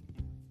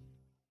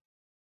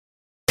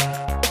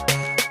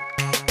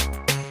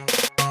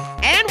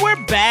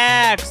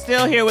 Back,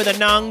 still here with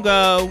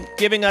Anongo,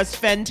 giving us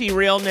Fenty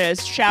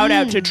realness. Shout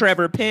out to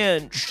Trevor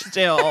Pinch.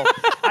 Still,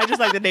 I just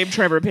like the name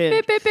Trevor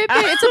Pinch.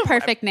 It's a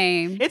perfect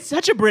name. It's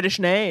such a British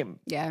name.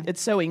 Yeah, it's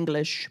so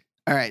English.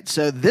 All right.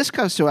 So this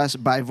comes to us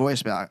by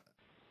voicemail.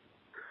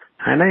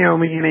 Hi,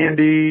 Naomi and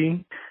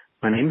Andy.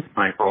 My name's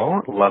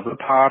Michael. Love the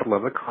pod,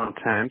 love the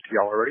content.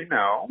 Y'all already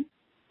know.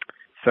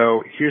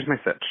 So here's my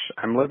sitch.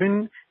 I'm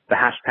living the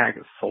hashtag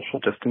social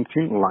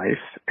distancing life,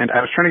 and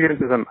I was trying to get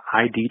into some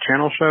ID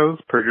channel shows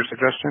per your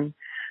suggestion,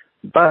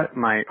 but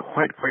my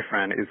white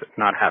boyfriend is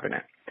not having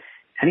it.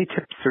 Any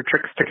tips or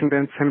tricks to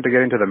convince him to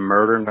get into the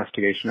murder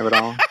investigation of it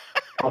all?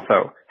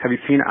 Also, have you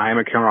seen I Am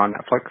a Killer on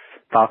Netflix?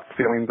 Thoughts,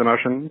 feelings,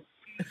 emotions?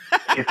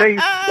 Stay safe.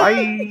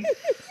 Bye.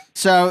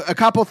 So a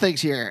couple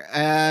things here.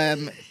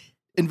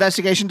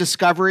 Investigation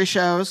discovery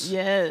shows.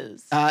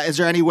 Yes. Is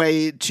there any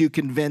way to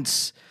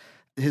convince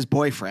his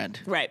boyfriend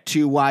Right.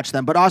 to watch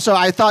them? But also,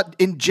 I thought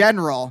in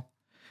general,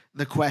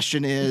 the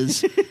question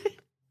is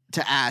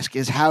to ask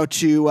is how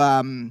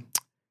to,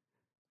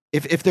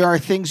 if there are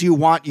things you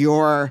want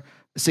your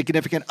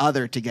significant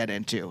other to get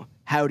into,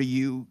 how do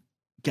you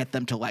get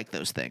them to like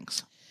those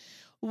things?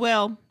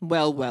 Well.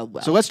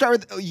 So let's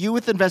start with you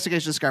with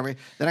investigation discovery.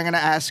 Then I'm going to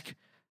ask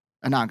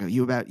Anango,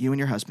 you about you and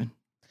your husband.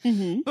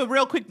 Mm-hmm. But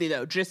real quickly,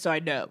 though, just so I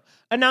know.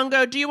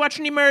 Anango, do you watch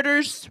any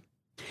murders?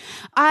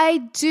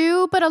 I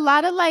do, but a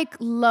lot of like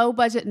low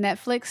budget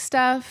Netflix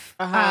stuff.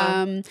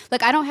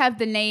 Like I don't have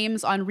the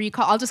names on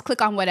recall. I'll just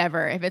click on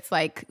whatever if it's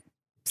like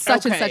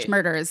such and such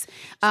murders.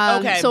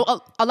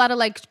 So a lot of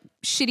like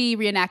shitty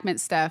reenactment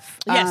stuff.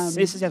 Yes,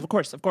 of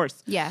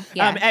course. Yeah.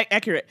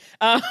 Accurate.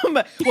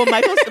 Well,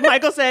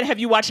 Michael said, have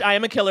you watched I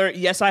Am a Killer?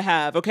 Yes, I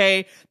have.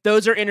 Okay.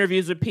 Those are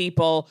interviews with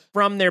people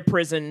from their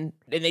prison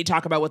and they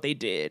talk about what they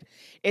did.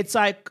 It's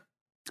like,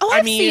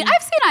 I've seen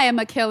I Am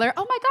a Killer.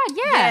 Oh my God,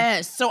 yeah.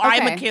 Yes. So I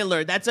Am a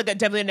Killer. That's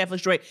definitely a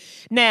Netflix joint.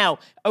 Now,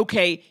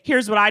 okay,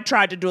 here's what I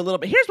tried to do a little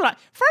bit.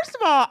 First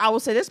of all, I will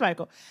say this,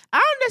 Michael. I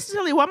don't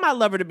necessarily want my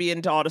lover to be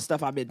into all the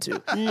stuff I'm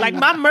into. Like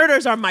my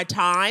murders are my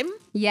time.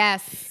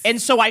 Yes. And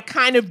so I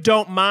kind of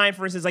don't mind,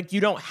 for instance, like you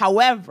don't.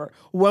 However,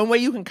 one way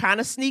you can kind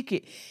of sneak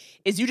it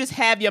is you just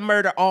have your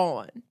murder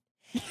on.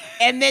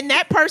 And then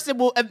that person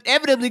will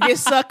inevitably get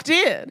sucked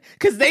in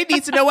because they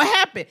need to know what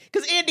happened.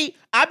 Because Andy,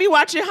 I be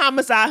watching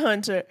Homicide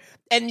Hunter,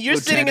 and you're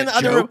sitting in the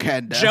other room,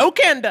 Joe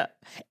Kenda,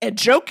 and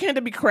Joe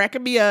Kenda be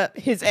cracking me up.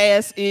 His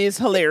ass is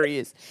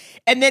hilarious.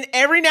 And then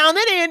every now and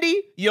then,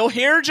 Andy, you'll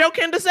hear Joe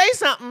Kenda say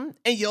something,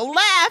 and you'll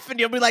laugh, and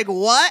you'll be like,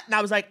 "What?" And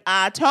I was like,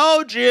 "I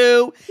told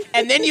you."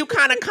 And then you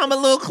kind of come a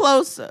little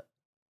closer,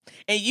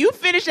 and you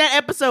finish that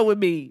episode with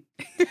me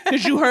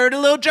because you heard a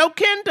little Joe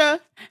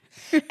Kenda.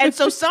 And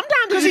so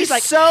sometimes he's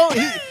like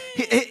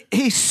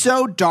he's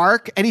so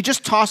dark, and he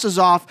just tosses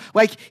off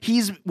like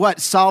he's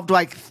solved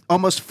like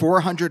almost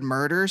 400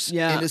 murders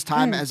in his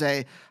time as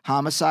a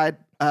homicide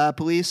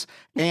police,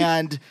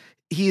 and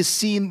he's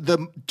seen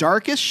the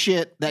darkest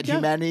shit that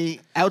humanity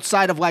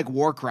outside of like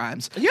war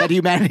crimes that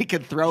humanity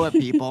can throw at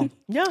people.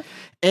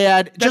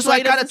 And just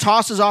like kind of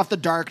tosses off the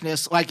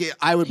darkness. Like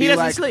I would be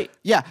like, sleep.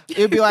 Yeah,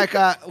 it'd be like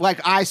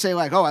I say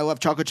like, oh, I love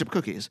chocolate chip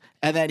cookies,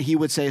 and then he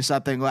would say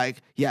something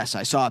like, yes,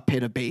 I saw a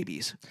pit of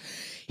babies.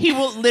 He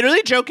will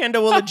literally, Joe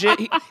Kenda will legit,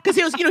 because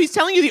he's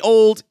telling you the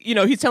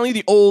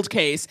old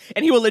case,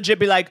 and he will legit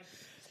be like,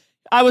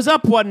 I was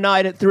up one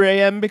night at 3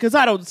 a.m. because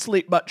I don't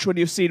sleep much when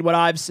you've seen what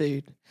I've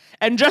seen.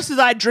 And just as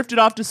I drifted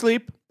off to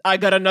sleep, I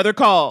got another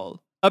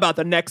call about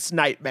the next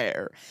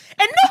nightmare.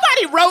 And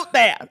nobody wrote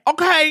that,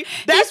 okay?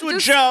 That's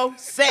what Joe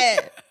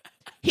said.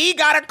 He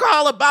got a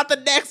call about the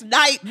next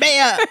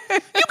nightmare. You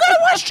gotta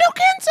watch Joe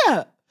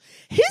Kenda.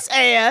 His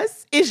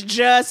ass is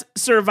just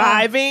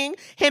surviving.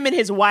 Him and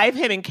his wife,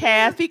 him and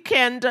Kathy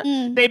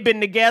Kenda, they've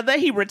been together.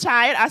 He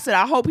retired. I said,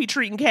 I hope he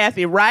treating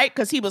Kathy right,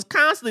 because he was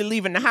constantly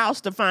leaving the house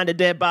to find a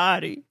dead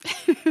body.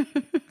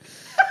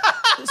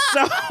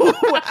 So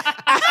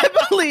I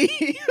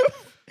believe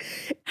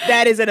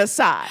that is an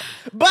aside.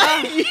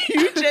 But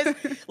you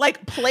just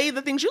like play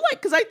the things you like.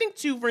 Because I think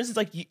too, for instance,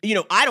 like,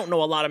 I don't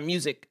know a lot of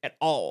music at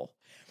all.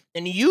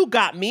 And you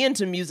got me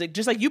into music,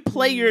 just like you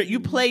play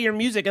your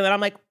music, and then I'm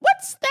like,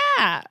 what's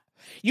that?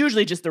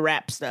 Usually just the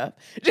rap stuff.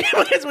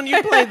 Because when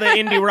you play the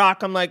indie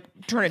rock, I'm like,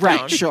 turn it down.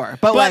 Right, sure.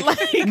 But like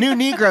New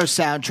Negro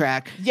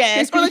soundtrack.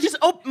 Yes, or like just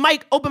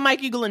Open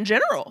Mike Eagle in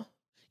general.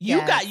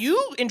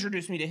 You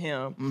introduced me to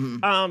him.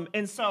 Mm-hmm.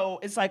 And so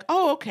it's like,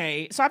 oh,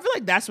 okay. So I feel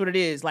like that's what it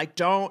is. Like,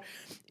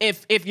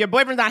 if your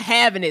boyfriend's not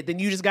having it, then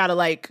you just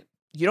gotta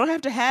you don't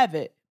have to have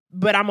it,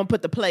 but I'm gonna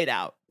put the plate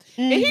out.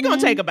 And he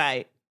gonna take a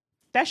bite.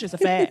 That's just a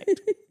fact.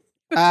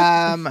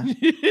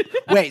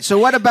 Wait, so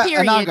what about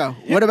Anango?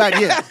 What about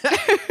you?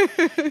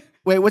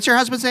 Wait, what's your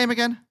husband's name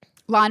again?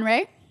 Lon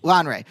Ray.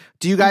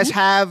 Do you guys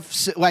have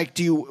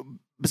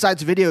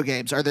besides video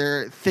games, are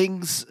there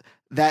things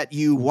that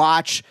you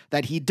watch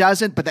that he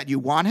doesn't, but that you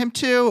want him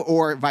to,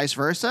 or vice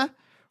versa?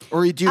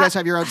 Or do you guys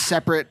have your own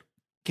separate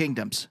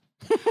kingdoms?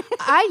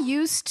 I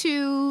used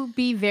to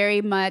be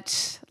very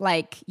much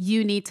like,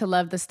 you need to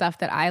love the stuff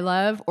that I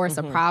love, or it's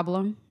a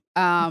problem.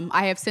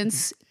 I have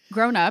since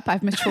grown up.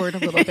 I've matured a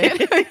little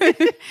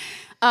bit.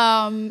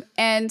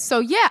 And so,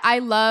 yeah, I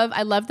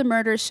love the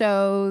murder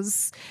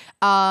shows.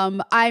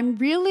 I'm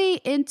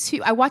really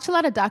I watch a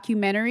lot of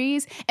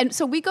documentaries. And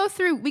so we go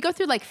through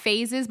like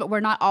phases, but we're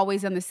not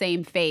always in the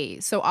same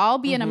phase. So I'll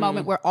be in a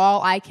moment where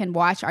all I can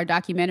watch are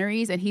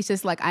documentaries. And he's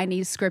just like, I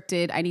need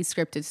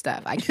scripted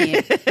stuff. I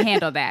can't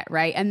handle that.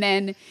 Right. And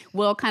then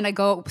we'll kind of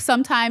go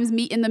sometimes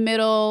meet in the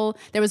middle.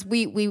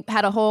 We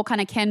had a whole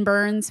kind of Ken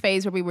Burns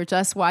phase where we were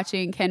just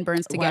watching Ken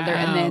Burns together.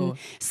 And then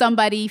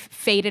somebody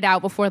faded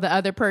out before the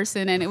other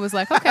person. And it was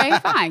like, okay,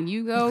 fine.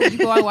 You go and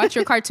watch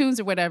your cartoons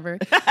or whatever.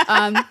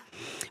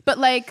 But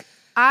like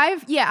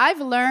I've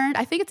learned,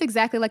 I think it's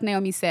exactly like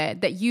Naomi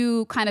said, that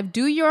you kind of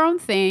do your own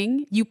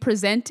thing, you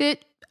present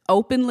it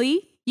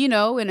openly, in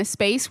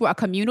a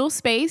communal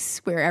space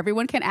where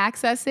everyone can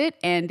access it.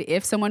 And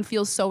if someone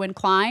feels so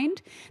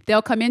inclined,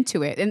 they'll come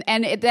into it.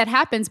 And that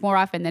happens more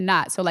often than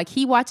not. So like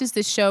he watches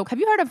this show. Have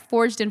you heard of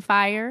Forged in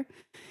Fire?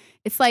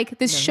 It's like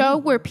this show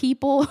where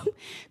people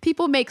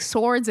make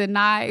swords and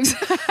knives.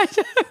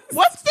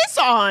 What's this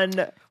on?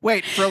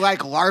 Wait, for like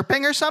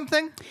LARPing or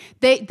something?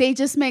 They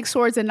just make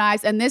swords and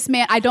knives. And this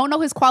man, I don't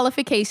know his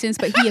qualifications,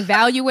 but he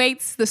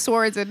evaluates the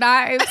swords and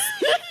knives.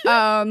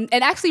 And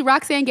actually,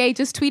 Roxane Gay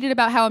just tweeted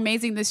about how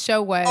amazing this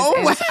show was. Oh,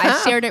 and wow.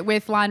 I shared it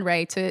with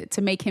Lanre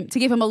to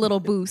give him a little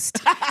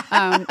boost.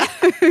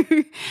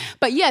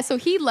 But yeah, so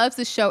he loves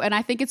the show, and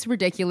I think it's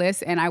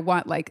ridiculous, and I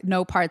want like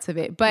no parts of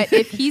it. But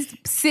if he's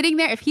sitting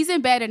there, if he's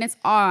in bed and it's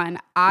on,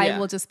 I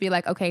will just be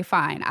like, okay,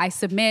 fine, I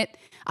submit.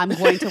 I'm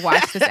going to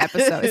watch this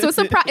episode.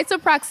 So it's a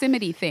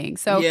proximity thing.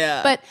 So,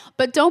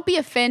 but don't be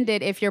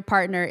offended if your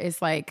partner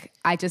is like,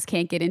 I just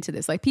can't get into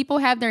this. Like people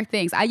have their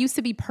things. I used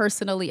to be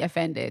personally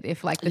offended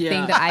if like the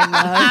thing that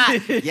I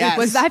loved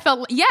was, I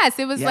felt,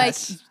 it was like,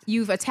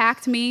 you've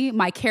attacked me,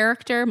 my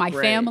character, my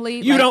family.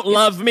 You don't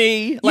love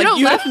me. You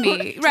don't love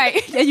me.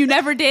 Right. And you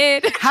never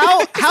did. How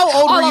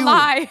old were you? A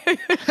lie.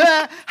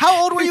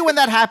 How old were you when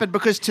that happened?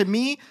 Because to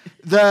me,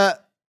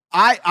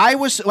 I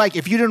was like,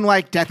 if you didn't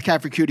like Death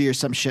Cab for Cutie or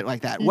some shit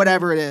like that,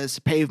 whatever it is,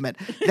 Pavement,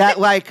 that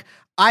like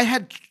I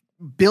had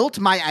built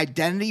my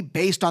identity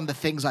based on the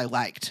things I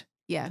liked.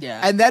 Yeah.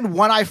 And then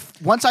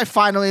once I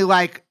finally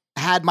like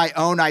had my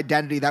own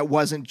identity that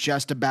wasn't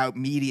just about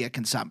media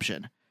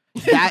consumption,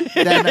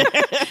 then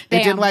it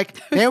didn't like,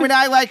 Naomi and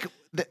I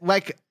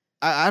like,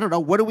 I don't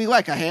know, what do we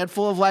like? A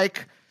handful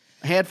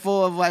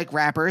of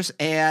rappers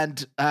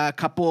and a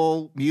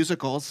couple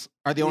musicals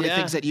are the only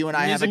things that you and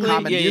I have in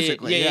common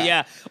musically.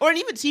 Yeah. Or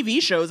even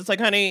TV shows. It's like,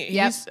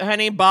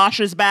 honey, Bosch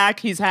is back.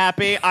 He's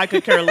happy. I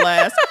could care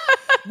less.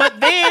 But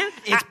then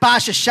it's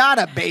Bosch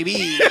Ashada,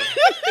 baby.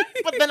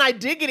 But then I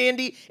did get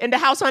into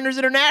House Hunters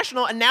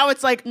International, and now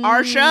it's like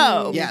our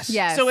show.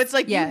 Yes. So it's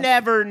like you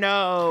never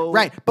know.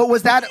 Right. But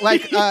was that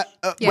like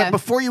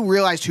before you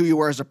realized who you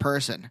were as a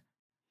person?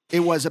 It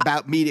was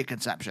about media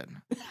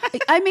consumption.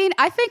 I mean,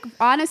 I think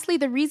honestly,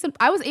 the reason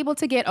I was able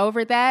to get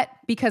over that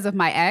because of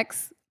my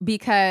ex,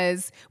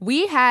 because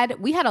we had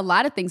a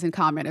lot of things in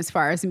common as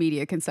far as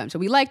media consumption.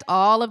 We liked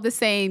all of the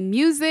same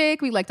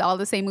music, we liked all of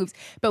the same movies,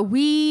 but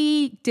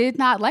we did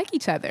not like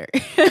each other.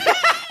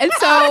 And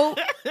so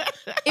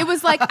it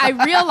was like I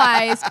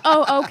realized,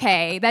 oh,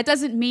 okay, that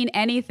doesn't mean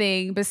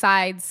anything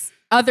besides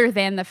other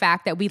than the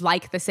fact that we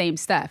like the same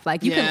stuff.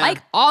 Like you can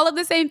like all of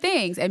the same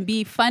things and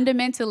be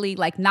fundamentally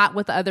like not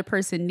what the other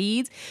person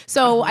needs.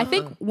 So I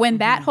think when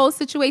that whole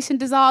situation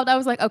dissolved, I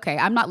was like, okay,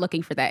 I'm not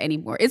looking for that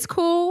anymore. It's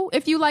cool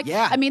if you like,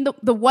 I mean,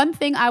 the one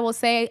thing I will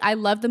say, I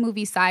love the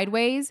movie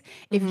Sideways.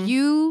 If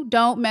you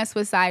don't mess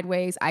with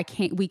Sideways,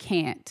 we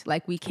can't.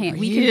 We can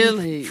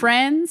be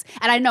friends.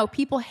 And I know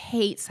people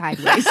hate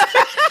Sideways.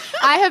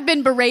 I have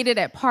been berated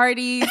at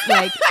parties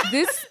like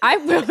this.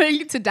 I'm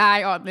willing to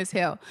die on this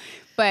hill.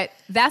 But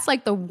that's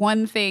like the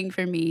one thing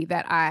for me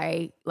that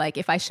I like,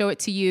 if I show it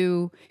to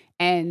you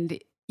and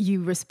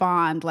you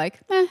respond like,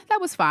 that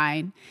was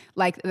fine.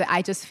 Like,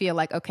 I just feel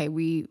like, okay,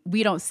 we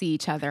don't see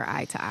each other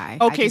eye to eye.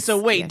 Okay,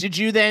 so wait, did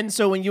you then,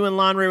 so when you and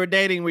Lanre were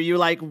dating, were you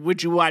like,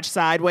 would you watch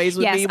Sideways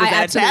with me? Was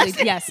that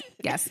test?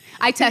 Yes.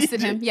 I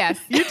tested him, yes.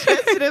 You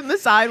tested him the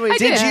Sideways.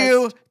 Did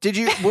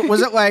you,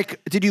 was it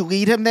like, did you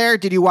lead him there?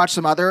 Did you watch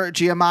some other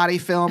Giamatti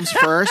films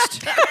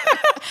first?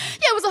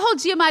 Yeah, it was a whole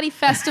Giamatti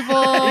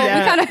festival. We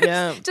kind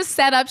of just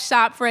set up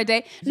shop for a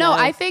day. No,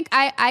 I think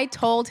I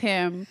told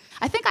him,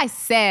 I think I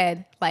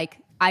said, like,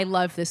 I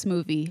love this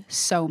movie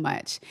so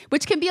much,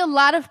 which can be a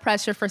lot of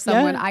pressure for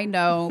someone, I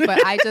know, but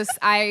I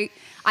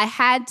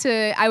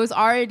was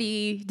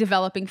already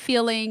developing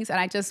feelings and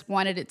I just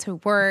wanted it to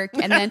work.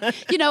 And then,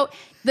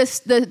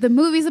 the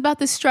movie's about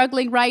this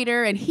struggling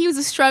writer and he was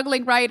a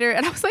struggling writer.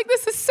 And I was like,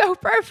 this is so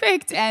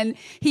perfect. And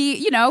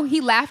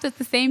he laughed at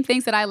the same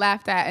things that I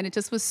laughed at. And it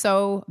just was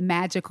so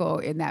magical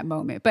in that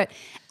moment. But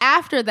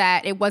after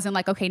that, it wasn't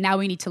like, okay, now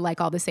we need to like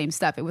all the same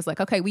stuff. It was like,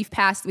 okay, we've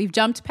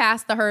jumped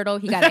past the hurdle.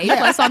 He got an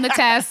A+ on the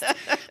test.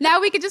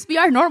 Now we can just be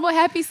our normal,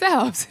 happy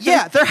selves.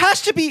 Yeah, there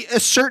has to be a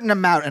certain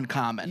amount in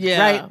common,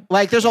 right?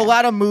 Like there's a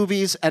lot of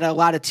movies and a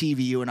lot of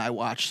TV you and I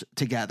watch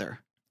together.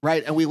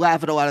 Right. And we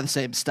laugh at a lot of the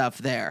same stuff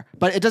there.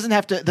 But it doesn't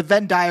have to, the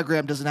Venn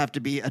diagram doesn't have to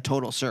be a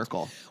total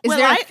circle. Is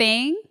there a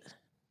thing?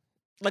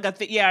 Like a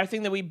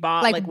thing that we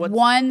bought. Like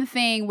one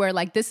thing where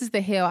like this is the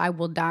hill I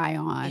will die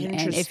on,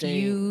 and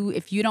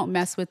if you don't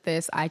mess with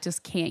this, I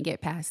just can't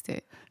get past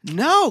it.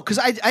 No, because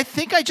I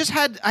think I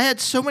had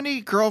so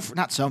many girlfriends,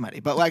 not so many,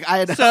 but like I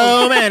had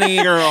so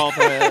many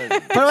girlfriends.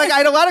 But like I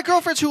had a lot of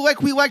girlfriends who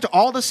like we liked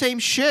all the same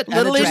shit.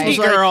 Little indie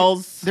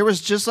girls. There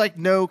was just like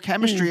no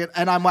chemistry,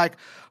 and I'm like,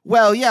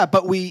 well, yeah,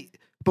 but we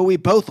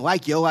both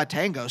like Yo La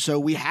Tengo, so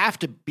we have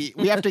to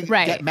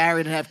get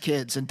married and have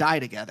kids and die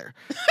together.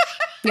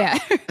 Yeah,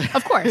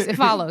 of course, it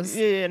follows.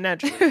 Yeah,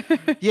 naturally.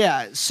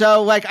 Yeah,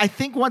 so like I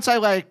think once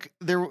I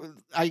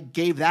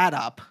gave that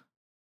up,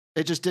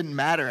 it just didn't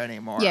matter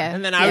anymore. Yeah,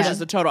 and then I was just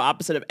the total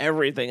opposite of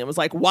everything. It was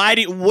like, what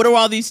do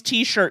all these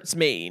T-shirts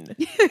mean?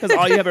 Because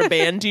all you have are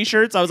band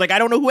T-shirts. I was like, I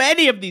don't know who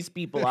any of these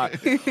people are.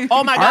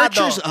 Oh my God,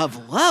 Archers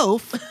of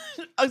Loaf.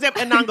 Except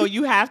Anango,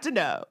 you have to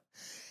know.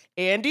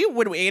 Andy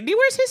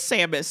wears his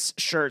Samus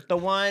shirt,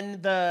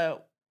 the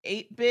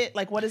 8-bit,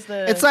 like what is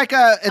the? It's like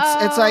an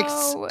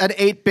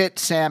 8-bit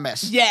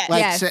Samus. Yes.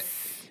 Like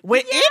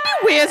when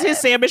Andy wears his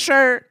Samus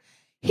shirt,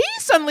 he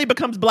suddenly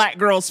becomes black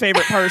girl's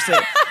favorite person.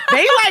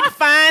 They like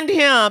find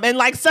him, and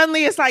like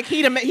suddenly it's like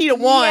he the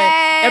one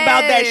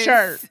about that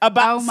shirt.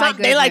 About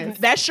something. They like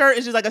that shirt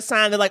is just like a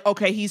sign that like,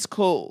 okay, he's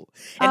cool.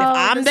 And if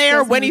I'm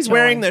there when he's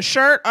wearing the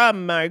shirt, oh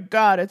my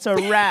God, it's a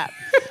wrap.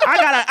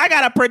 I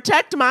gotta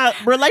protect my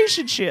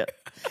relationship.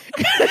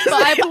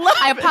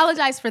 I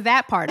apologize for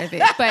that part of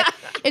it, but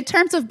in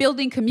terms of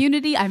building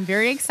community, I'm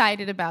very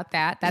excited about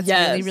that. That's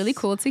really, really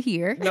cool to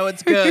hear. No,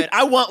 it's good.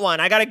 I want one.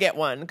 I gotta get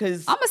one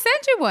because I'm gonna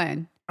send you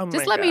one. Oh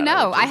just let me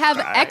know. I have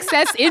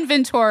excess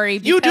inventory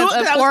because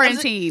of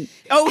quarantine.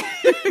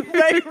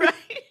 Right.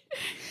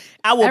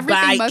 I will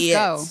Everything buy must it.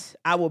 go.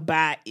 I will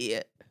buy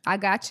it. I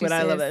got you. But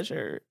I love that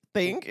shirt.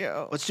 Thank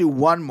you. Let's do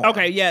one more.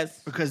 Okay,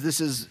 yes. Because this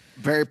is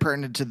very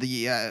pertinent to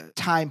the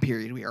time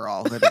period we are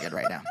all living in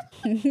right now.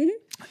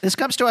 This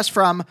comes to us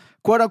from,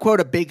 quote unquote,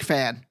 a big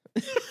fan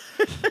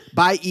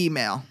by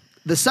email.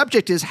 The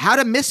subject is how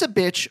to miss a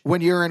bitch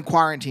when you're in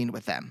quarantine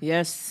with them.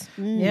 Yes.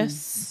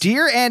 Yes.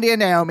 Dear Andy and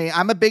Naomi,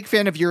 I'm a big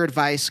fan of your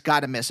advice.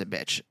 Gotta miss a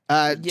bitch.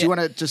 Do you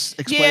want to just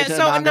explain to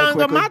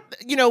Anango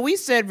quickly? We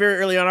said very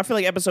early on, I feel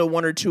like episode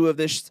 1 or 2 of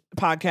this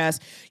podcast,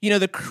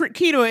 the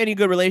key to any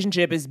good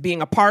relationship is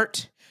being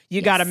apart.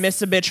 You got to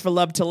miss a bitch for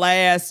love to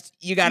last.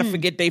 You got to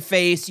forget they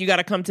face. You got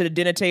to come to the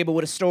dinner table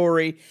with a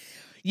story.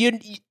 You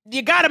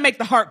got to make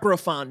the heart grow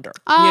fonder,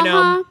 you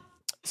know?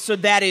 So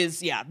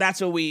that's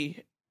what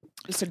we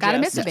suggest. Gotta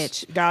miss a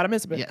bitch. Gotta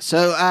miss a bitch. Yeah.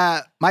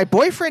 So my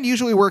boyfriend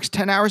usually works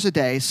 10 hours a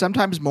day,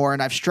 sometimes more,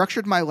 and I've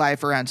structured my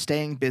life around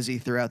staying busy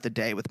throughout the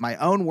day with my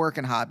own work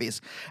and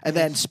hobbies, and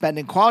then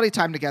spending quality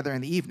time together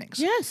in the evenings.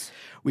 Yes.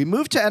 We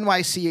moved to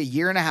NYC a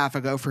year and a half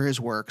ago for his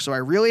work, so I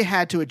really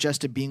had to adjust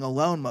to being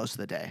alone most of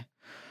the day.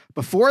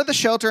 Before the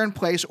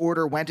shelter-in-place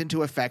order went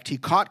into effect, he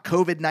caught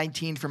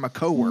COVID-19 from a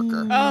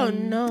coworker. Oh,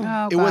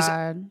 no. It was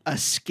a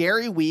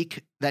scary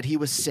week that he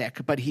was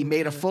sick, but he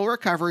made a full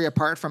recovery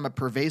apart from a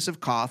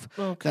pervasive cough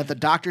that the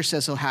doctor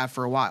says he'll have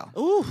for a while.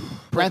 Ooh.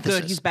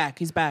 Parenthesis. Good.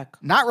 He's back.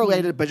 Not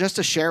related, but just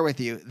to share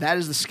with you, that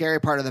is the scary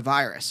part of the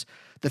virus.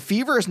 The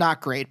fever is not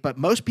great, but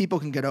most people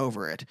can get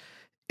over it.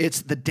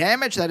 It's the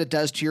damage that it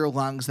does to your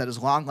lungs that is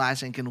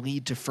long-lasting and can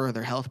lead to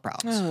further health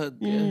problems. Oh,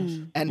 gosh.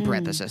 End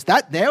parenthesis.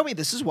 Naomi,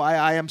 this is why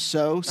I am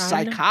so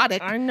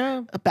psychotic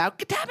about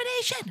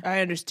contamination.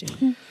 I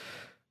understand.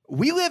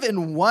 We live in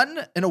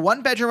a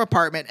one-bedroom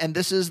apartment, and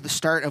this is the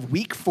start of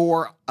week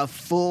 4 of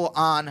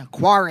full-on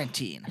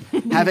quarantine.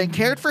 Having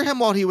cared for him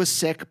while he was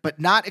sick, but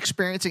not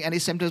experiencing any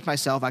symptoms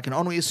myself, I can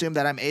only assume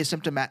that I'm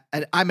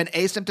an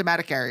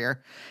asymptomatic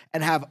carrier,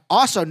 and have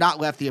also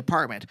not left the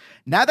apartment.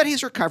 Now that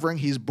he's recovering,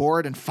 he's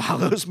bored and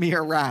follows me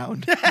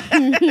around.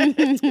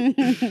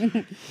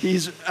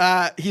 He's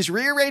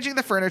rearranging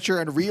the furniture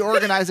and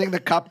reorganizing the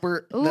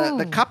cupboards. I heard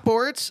the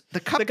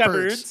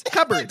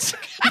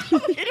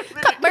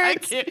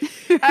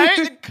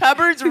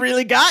cupboards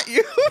really got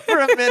you for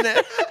a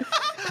minute.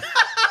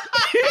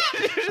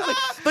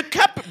 The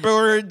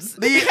cupboards.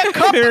 The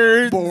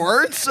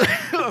cupboards.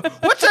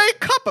 What's a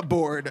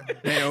cupboard,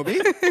 Naomi?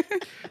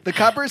 The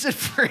cupboards and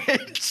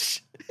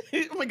fridge.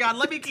 Oh my God,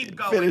 let me keep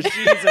going.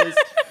 Jesus.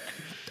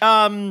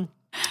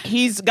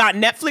 He's got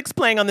Netflix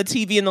playing on the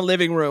TV in the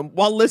living room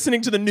while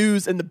listening to the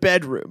news in the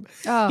bedroom.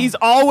 Oh. He's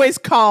always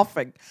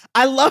coughing.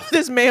 I love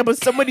this man, but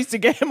someone needs to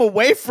get him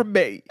away from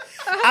me.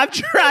 I've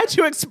tried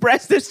to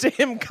express this to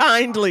him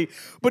kindly,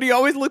 but he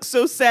always looks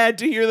so sad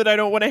to hear that I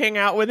don't want to hang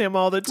out with him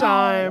all the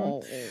time.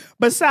 Oh.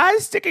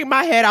 Besides sticking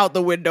my head out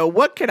the window,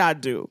 what can I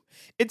do?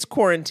 It's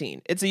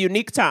quarantine. It's a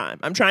unique time.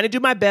 I'm trying to do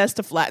my best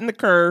to flatten the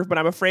curve, but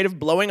I'm afraid of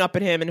blowing up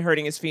at him and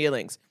hurting his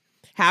feelings.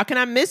 How can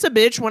I miss a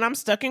bitch when I'm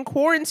stuck in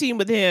quarantine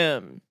with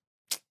him?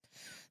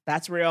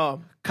 That's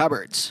real.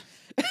 Cupboards.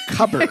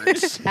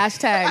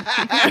 Hashtag.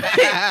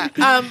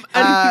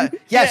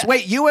 Yes,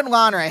 wait, you and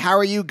Lanre, how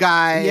are you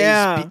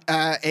guys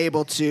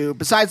able to,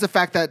 besides the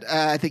fact that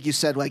I think you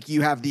said like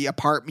you have the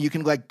apartment, you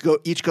can like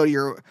each go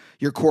to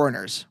your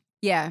corners.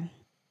 Yeah.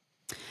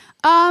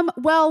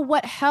 Well,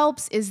 what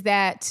helps is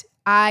that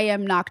I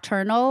am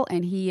nocturnal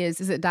and he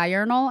is it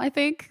diurnal, I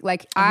think?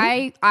 Like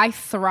I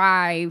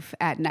thrive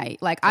at night.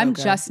 Like I'm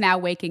just now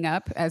waking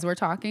up as we're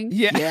talking.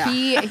 Yeah.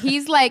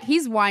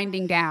 He's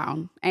winding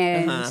down.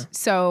 And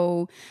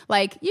so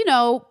like, you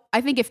know,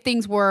 I think if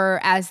things were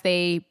as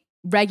they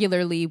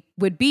regularly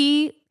would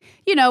be,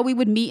 you know, we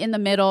would meet in the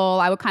middle.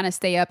 I would kind of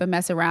stay up and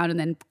mess around and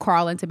then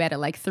crawl into bed at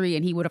like 3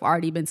 and he would have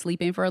already been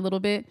sleeping for a little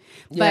bit.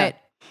 But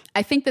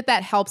I think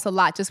that helps a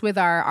lot just with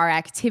our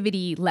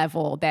activity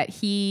level, that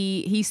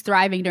he's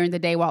thriving during the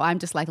day while I'm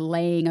just like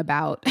laying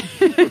about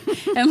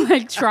and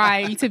like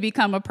trying to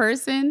become a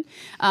person.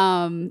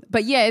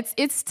 But yeah,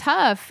 it's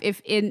tough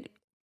if in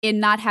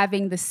not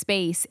having the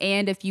space,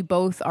 and if you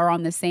both are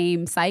on the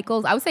same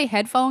cycles. I would say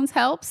headphones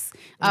helps.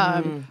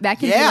 That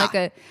can be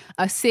like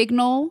a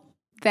signal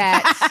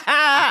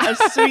that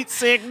a sweet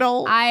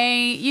signal.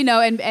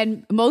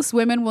 And most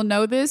women will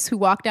know this who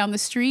walk down the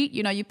street.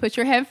 You know, you put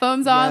your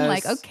headphones on,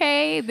 like,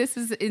 okay, this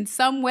is in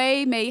some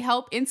way may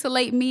help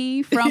insulate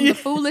me from the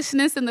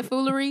foolishness and the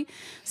foolery.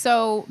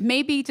 So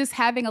maybe just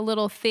having a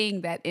little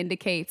thing that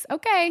indicates,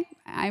 okay,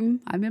 I'm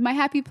in my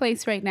happy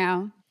place right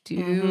now.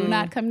 Do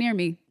not come near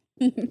me.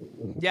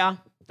 Yeah,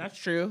 that's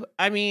true.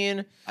 I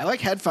mean, I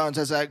like headphones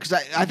because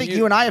I think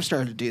you and I have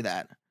started to do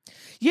that.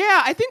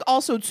 Yeah, I think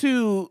also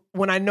too,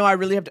 when I know I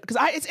really have to, because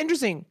it's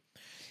interesting.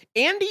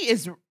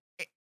 Andy's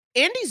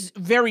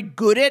very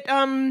good at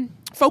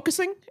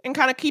focusing and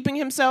kind of keeping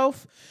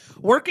himself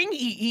working.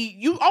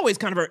 You always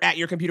kind of are at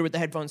your computer with the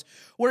headphones.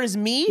 Whereas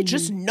me,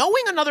 just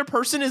knowing another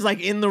person is like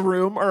in the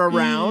room or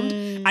around,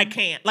 I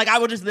can't. Like I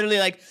will just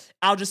literally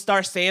I'll just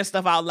start saying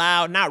stuff out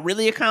loud. Not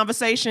really a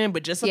conversation,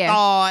 but just a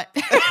thought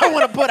I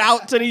want to put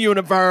out to the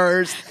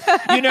universe,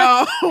 you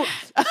know?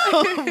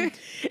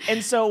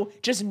 And so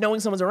just knowing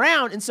someone's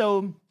around. And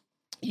so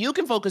you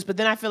can focus, but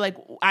then I feel like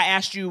I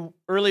asked you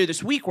earlier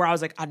this week where I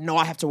was like, I know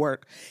I have to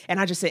work. And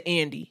I just said,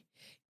 Andy,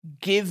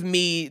 give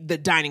me the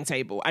dining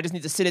table. I just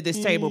need to sit at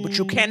this table, but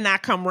you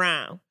cannot come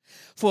around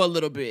for a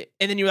little bit.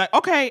 And then you're like,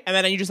 okay. And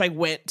then you just like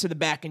went to the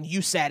back and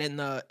you sit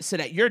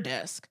at your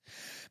desk.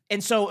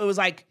 And so it was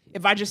like,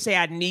 if I just say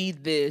I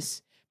need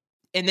this,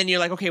 and then you're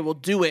like, okay, we'll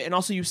do it. And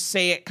also you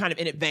say it kind of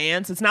in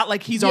advance. It's not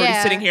like he's already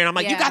sitting here and I'm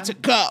like, you got to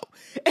go.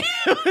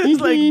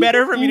 It's like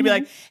better for me to be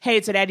like, hey,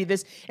 it's a daddy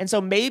this. And so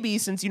maybe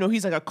since, you know,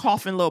 he's like a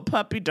coughing little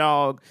puppy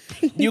dog,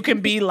 you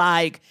can be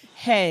like,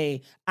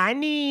 hey, I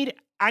need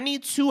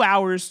 2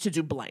 hours to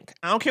do blank.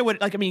 I don't care what,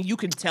 like, I mean, you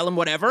can tell him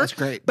whatever. That's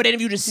great. But then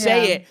if you just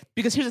say it,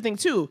 because here's the thing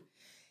too,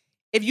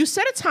 if you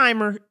set a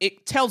timer,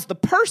 it tells the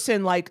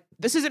person like,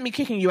 this isn't me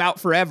kicking you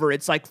out forever.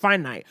 It's like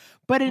finite.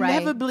 But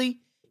inevitably,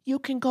 you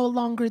can go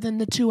longer than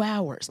the 2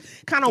 hours.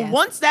 Kind of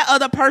once that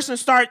other person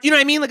starts, you know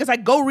what I mean? Like it's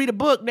like, go read a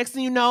book. Next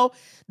thing you know,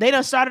 they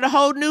done started a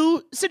whole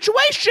new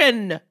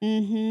situation.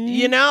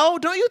 You know?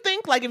 Don't you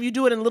think? Like if you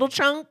do it in little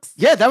chunks?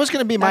 Yeah, that was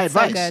going to be my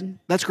advice. So good.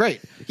 That's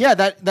great. Yeah,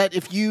 that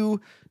if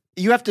you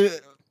have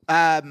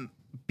to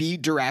be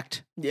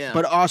direct,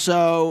 but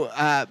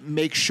also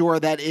make sure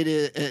that it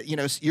is, you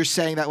know, you're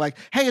saying that like,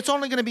 hey, it's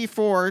only going to be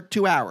for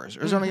 2 hours,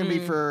 or it's only going to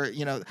be for,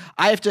 you know,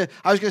 I was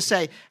going to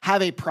say,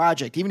 have a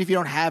project, even if you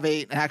don't have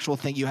an actual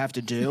thing you have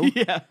to do.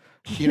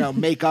 You know,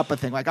 make up a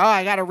thing like, oh,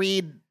 I got to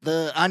read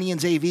the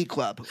Onions AV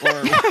Club, or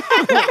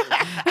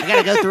I got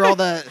to go through all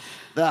the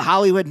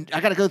Hollywood.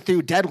 I got to go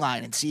through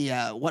Deadline and see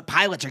what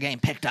pilots are getting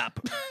picked up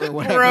or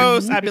whatever.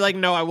 Gross. I'd be like,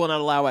 no, I will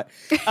not allow it.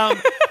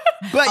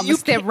 But you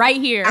sit right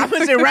here. I'm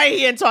gonna sit right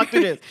here and talk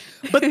through this.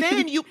 But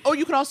then you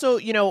could also,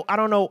 you know, I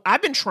don't know.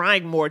 I've been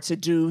trying more to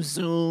do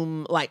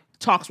Zoom like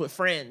talks with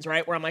friends,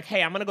 right? Where I'm like,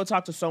 hey, I'm gonna go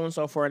talk to so and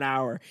so for an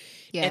hour,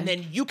 and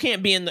then you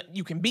can't be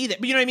you can be there,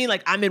 but you know what I mean?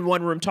 Like I'm in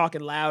one room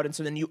talking loud, and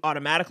so then you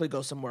automatically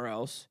go somewhere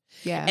else.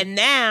 Yeah. And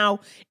now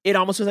it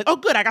almost feels like, oh,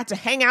 good, I got to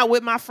hang out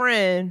with my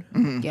friend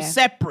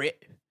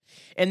separate,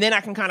 and then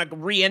I can kind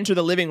of re-enter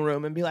the living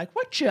room and be like,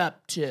 what you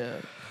up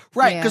to?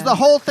 Right, because the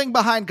whole thing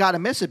behind Gotta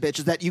Miss It, Bitch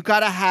is that you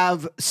got to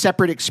have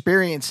separate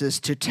experiences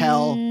to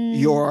tell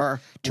your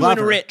lover.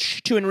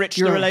 To enrich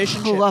the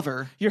relationship. Your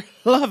lover.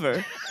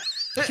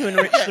 To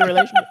enrich the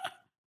relationship.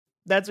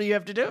 That's what you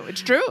have to do.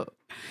 It's true.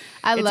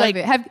 I love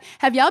it.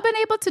 Have y'all been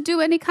able to do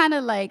any kind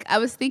of like, I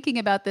was thinking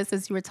about this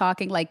as you were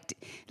talking, like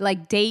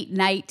date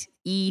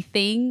night-y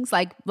things,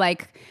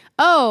 like,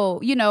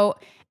 oh, you know,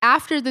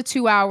 after the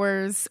 2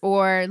 hours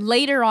or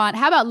later on,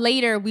 how about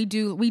later we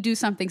do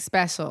something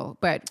special,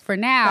 but for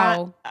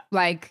now,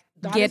 like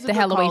get the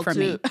hell away from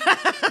me.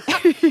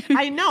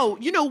 I know.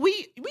 You know,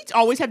 we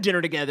always have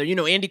dinner together. You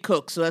know, Andy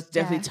cooks, so that's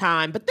definitely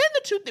time. But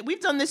then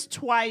we've done this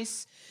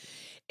twice.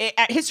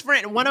 His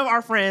friend, one of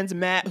our friends,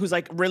 Matt, who's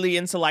like really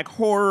into like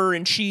horror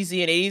and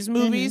cheesy and 80s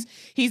movies,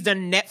 he's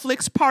done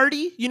Netflix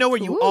party, you know,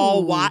 where you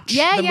all watch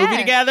the movie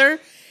together.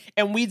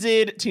 And we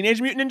did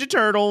Teenage Mutant Ninja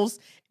Turtles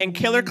and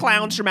Killer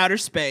Clowns from Outer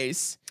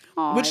Space.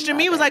 Which to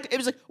me was like, it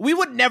was like, we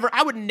would never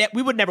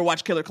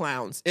watch Killer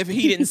Clowns if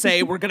he didn't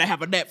say we're going to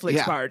have a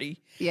Netflix party.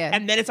 Yeah.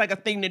 And then it's like a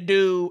thing to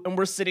do and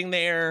we're sitting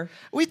there.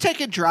 We take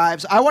it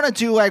drives. I want to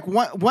do like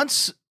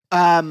once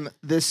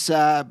this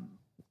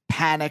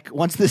panic,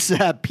 once this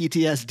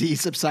PTSD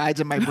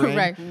subsides in my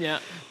brain. Yeah.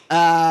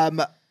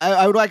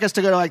 I would like us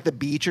to go to like the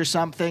beach or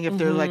something. If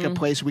there's like a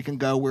place we can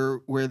go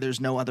where there's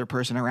no other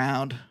person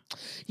around.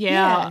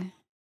 Yeah.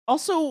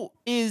 Also,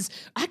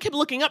 I kept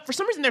looking up. For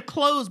some reason, they're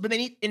closed, but they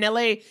need in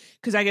LA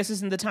because I guess this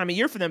isn't the time of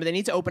year for them. But they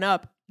need to open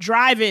up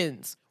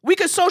drive-ins. We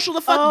could social the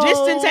fuck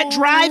distance at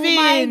drive-ins.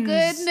 Oh my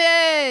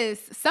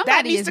goodness!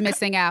 Somebody is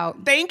missing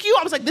out. Thank you.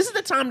 I was like, this is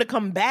the time to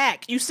come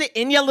back. You sit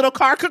in your little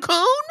car cocoon.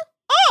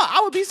 Oh,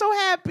 I would be so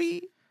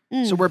happy.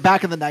 So we're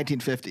back in the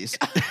 1950s.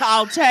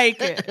 I'll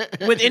take it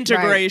with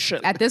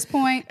integration. Right. At this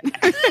point,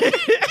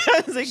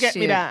 they get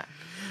me that.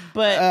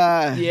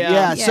 But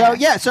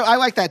So I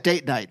like that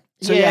date night.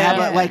 So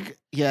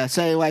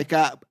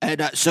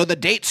so the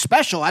date's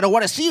special. I don't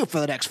want to see you for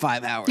the next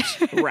 5 hours.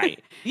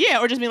 Right.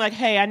 Yeah, or just being like,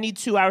 hey, I need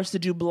 2 hours to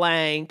do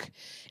blank.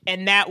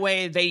 And that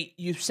way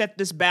you set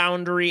this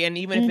boundary, and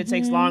even if it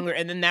takes longer,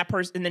 and then that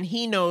person, and then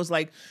he knows,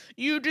 like,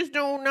 you just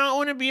don't not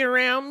want to be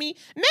around me.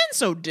 Men's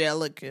so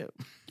delicate.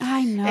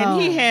 I know.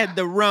 And he had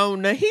the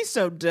Rona. He's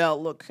so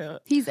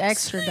delicate. He's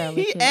extra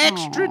delicate. He's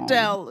extra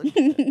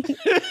delicate.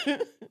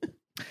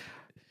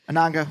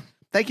 Ananga,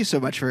 thank you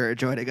so much for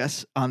joining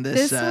us on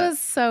this. This was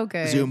so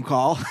good. Zoom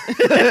call.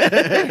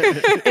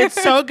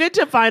 It's so good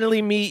to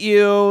finally meet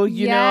you.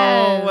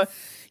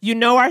 You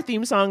know our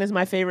theme song is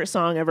my favorite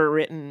song ever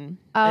written.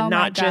 Oh, and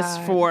not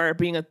just for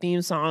being a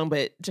theme song,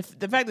 but just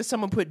the fact that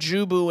someone put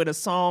Jubu in a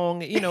song,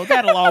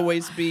 that'll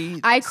always be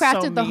I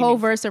crafted so the whole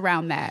verse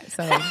around that.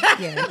 So,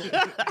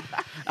 yeah.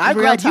 I'm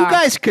glad you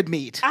guys could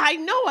meet. I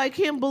know. I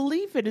can't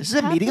believe it. This is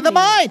a meeting of the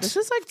minds. This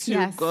is like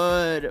too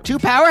good. 2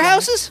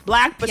 powerhouses?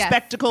 Black,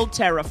 bespectacled,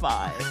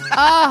 terrified.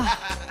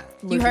 Oh,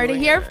 you heard it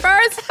here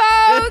first,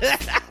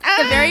 folks.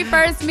 The very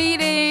first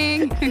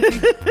meeting.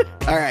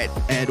 All right.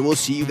 And we'll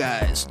see you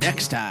guys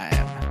next time.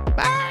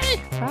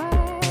 Bye. Bye.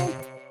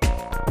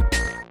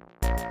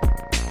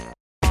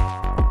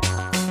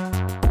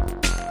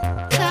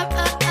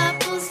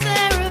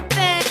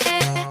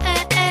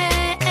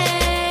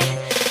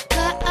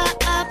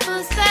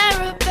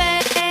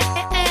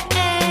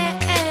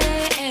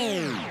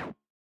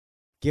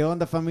 ¿Qué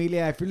onda,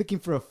 familia? If you're looking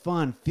for a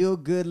fun,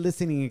 feel-good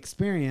listening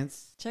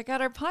experience, check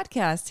out our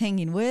podcast,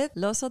 Hanging with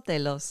Los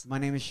Otelos. My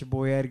name is your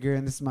boy Edgar,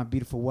 and this is my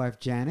beautiful wife,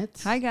 Janet.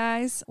 Hi,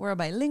 guys. We're a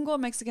bilingual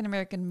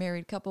Mexican-American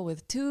married couple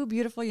with 2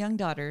 beautiful young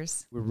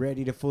daughters. We're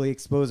ready to fully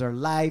expose our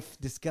life,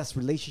 discuss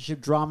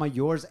relationship drama,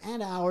 yours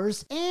and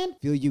ours, and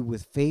fill you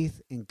with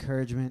faith,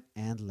 encouragement,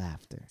 and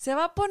laughter. Se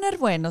va a poner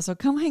bueno, so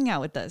come hang out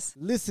with us.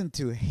 Listen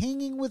to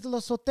Hanging with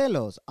Los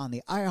Otelos on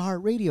the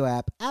iHeartRadio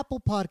app, Apple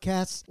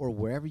Podcasts, or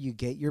wherever you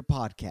get your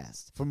podcasts.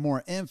 For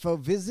more info,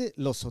 visit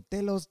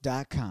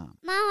losotelos.com.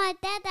 Mama,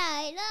 Dada,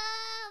 I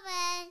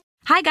love it.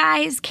 Hi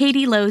guys,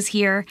 Katie Lowe's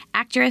here,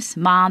 actress,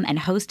 mom, and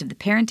host of the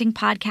parenting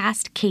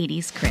podcast,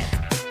 Katie's Crib,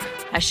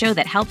 a show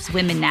that helps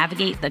women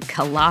navigate the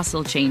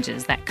colossal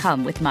changes that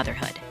come with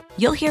motherhood.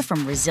 You'll hear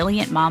from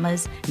resilient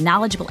mamas,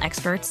 knowledgeable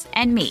experts,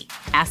 and me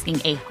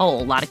asking a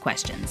whole lot of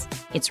questions.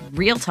 It's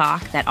real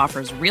talk that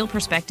offers real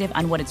perspective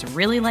on what it's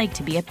really like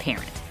to be a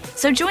parent.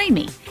 So join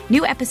me.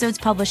 New episodes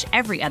publish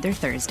every other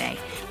Thursday.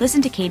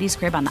 Listen to Katie's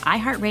Crib on the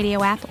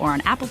iHeartRadio app or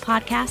on Apple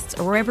Podcasts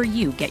or wherever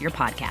you get your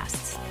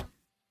podcasts.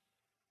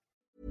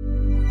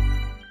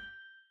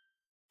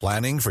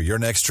 Planning for your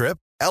next trip?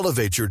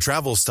 Elevate your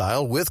travel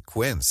style with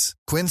Quince.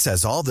 Quince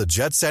has all the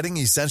jet-setting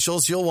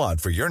essentials you'll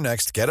want for your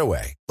next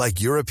getaway,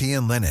 like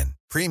European linen,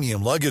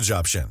 premium luggage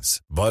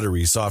options,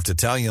 buttery soft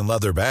Italian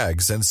leather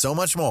bags, and so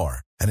much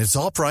more. And it's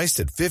all priced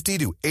at 50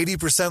 to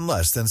 80%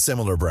 less than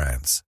similar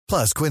brands.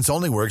 Plus, Quince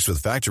only works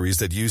with factories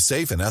that use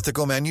safe and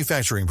ethical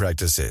manufacturing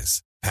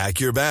practices.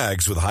 Pack your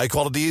bags with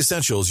high-quality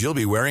essentials you'll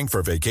be wearing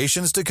for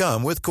vacations to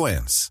come with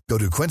Quince. Go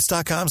to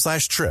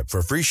quince.com/trip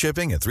for free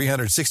shipping and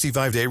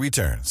 365-day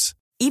returns.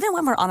 Even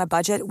when we're on a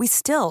budget, we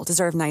still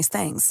deserve nice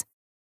things.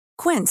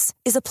 Quince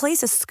is a place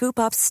to scoop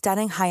up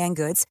stunning high-end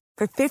goods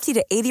for 50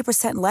 to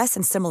 80% less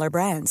than similar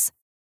brands.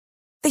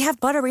 They have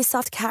buttery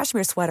soft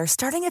cashmere sweaters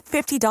starting at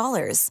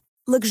 $50,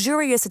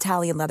 luxurious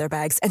Italian leather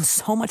bags, and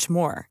so much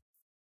more.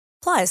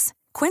 Plus,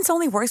 Quince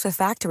only works with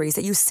factories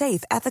that use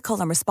safe, ethical,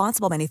 and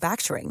responsible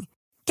manufacturing.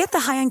 Get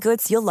the high-end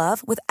goods you'll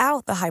love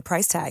without the high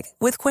price tag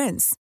with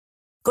Quince.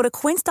 Go to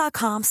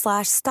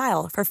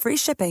quince.com/style for free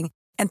shipping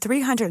and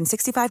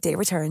 365-day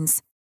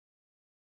returns.